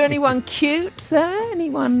 Was there anyone cute there?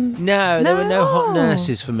 Anyone? No, there were no hot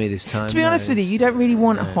nurses for me this time. To be honest with you, you don't really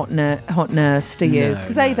want a hot nurse, do you?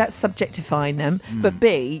 Because A, that's subjectifying them, but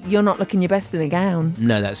B, you're not looking your best in a gown.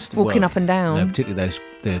 No, that's walking up and down. No, particularly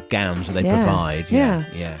the gowns that they provide. Yeah.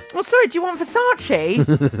 Oh, sorry, do you want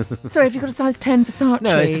Versace? Sorry, have you got a size 10 Versace?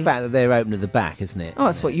 No, it's the fact that they're open at the back, isn't it? Oh,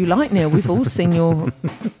 that's what you like, Neil. We've all seen your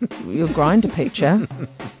Grindr picture.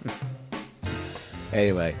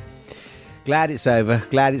 Anyway, glad it's over.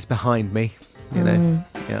 Glad it's behind me. You know.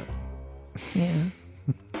 Yeah.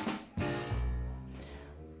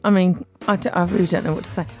 I mean, I really don't know what to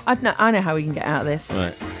say. I know how we can get out of this.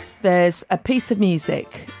 Right. There's a piece of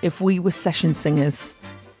music. If we were session singers,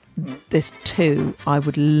 there's 2. I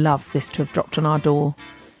would love this to have dropped on our door,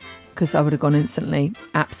 because I would have gone instantly.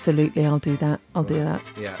 Absolutely, I'll do that.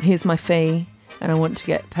 Yeah. Here's my fee, and I want to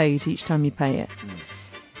get paid each time you pay it.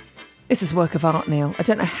 This is a work of art, Neil. I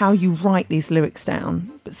don't know how you write these lyrics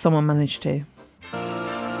down, but someone managed to.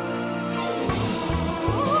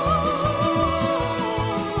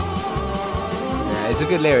 Yeah, it's a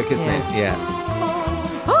good lyric, isn't it? Yeah.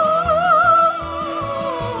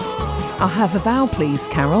 I'll have a vowel, please,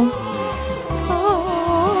 Carol.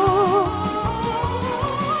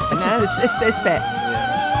 This bit.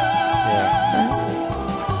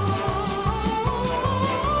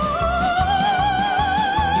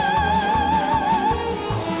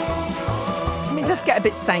 Just get a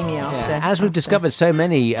bit samey after. As we've discovered, so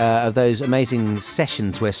many of those amazing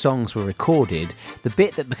sessions where songs were recorded, the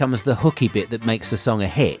bit that becomes the hooky bit that makes the song a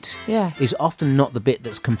hit is often not the bit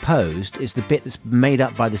that's composed, it's the bit that's made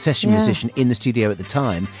up by the session musician in the studio at the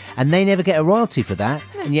time, and they never get a royalty for that,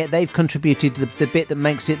 and yet they've contributed to the bit that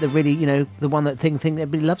makes it the really, the one that thing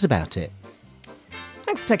everybody loves about it.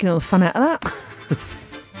 Thanks for taking all the fun out of that.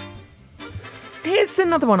 This is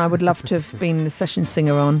another one I would love to have been the session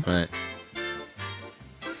singer on. Right.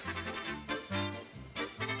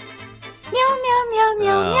 Meow, meow, meow,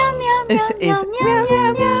 meow, meow, meow. This meow, is meow,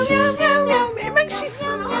 meow, meow, meow, meow, meow. It makes you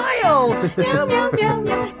smile. Meow, meow, meow, meow,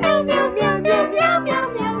 meow, meow, meow, meow, meow, meow, meow,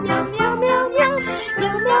 meow, meow, meow,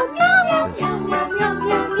 meow, meow, meow,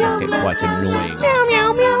 meow, Let's get quite annoying. meow,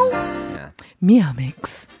 meow, meow. Meow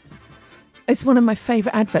Mix. It's one of my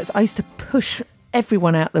favourite adverts. I used to push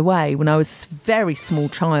everyone out the way when I was a very small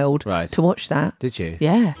child to watch that. Did you?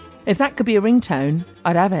 Yeah. If that could be a ringtone,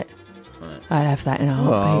 I'd have it. Right. I'd have that in a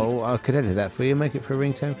heartbeat. Well, I could edit that for you, make it for a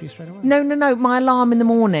ringtone for you straight away. No, my alarm in the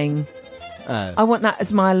morning. Oh. I want that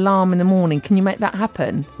as my alarm in the morning. Can you make that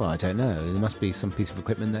happen? Well, I don't know. There must be some piece of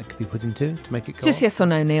equipment that could be put into to make it go Just off. yes or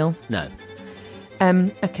no, Neil? No.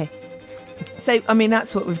 Okay. So, I mean,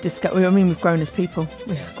 that's what we've discussed. I mean, we've grown as people.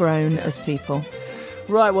 We've grown as people.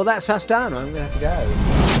 Right, well, that's us done. I'm going to have to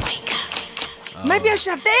go. Maybe I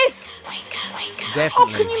should have this. Definitely. Oh,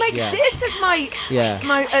 can you make this as my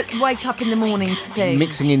wake up in the morning thing?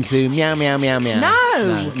 Mixing into meow, meow, meow, meow.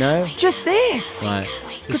 No? Just this. Right.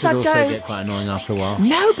 This Because would I'd also go. get quite annoying after a while.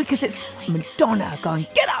 No, because it's Madonna going,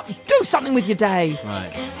 get up, do something with your day.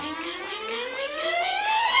 Right.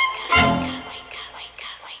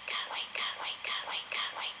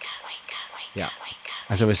 Yeah.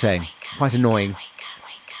 As I was saying, quite annoying.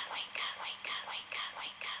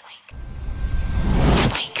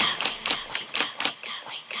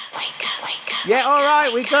 Yeah, all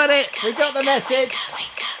right, we got it. We got the message.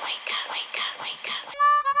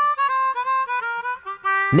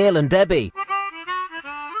 Neil and Debbie.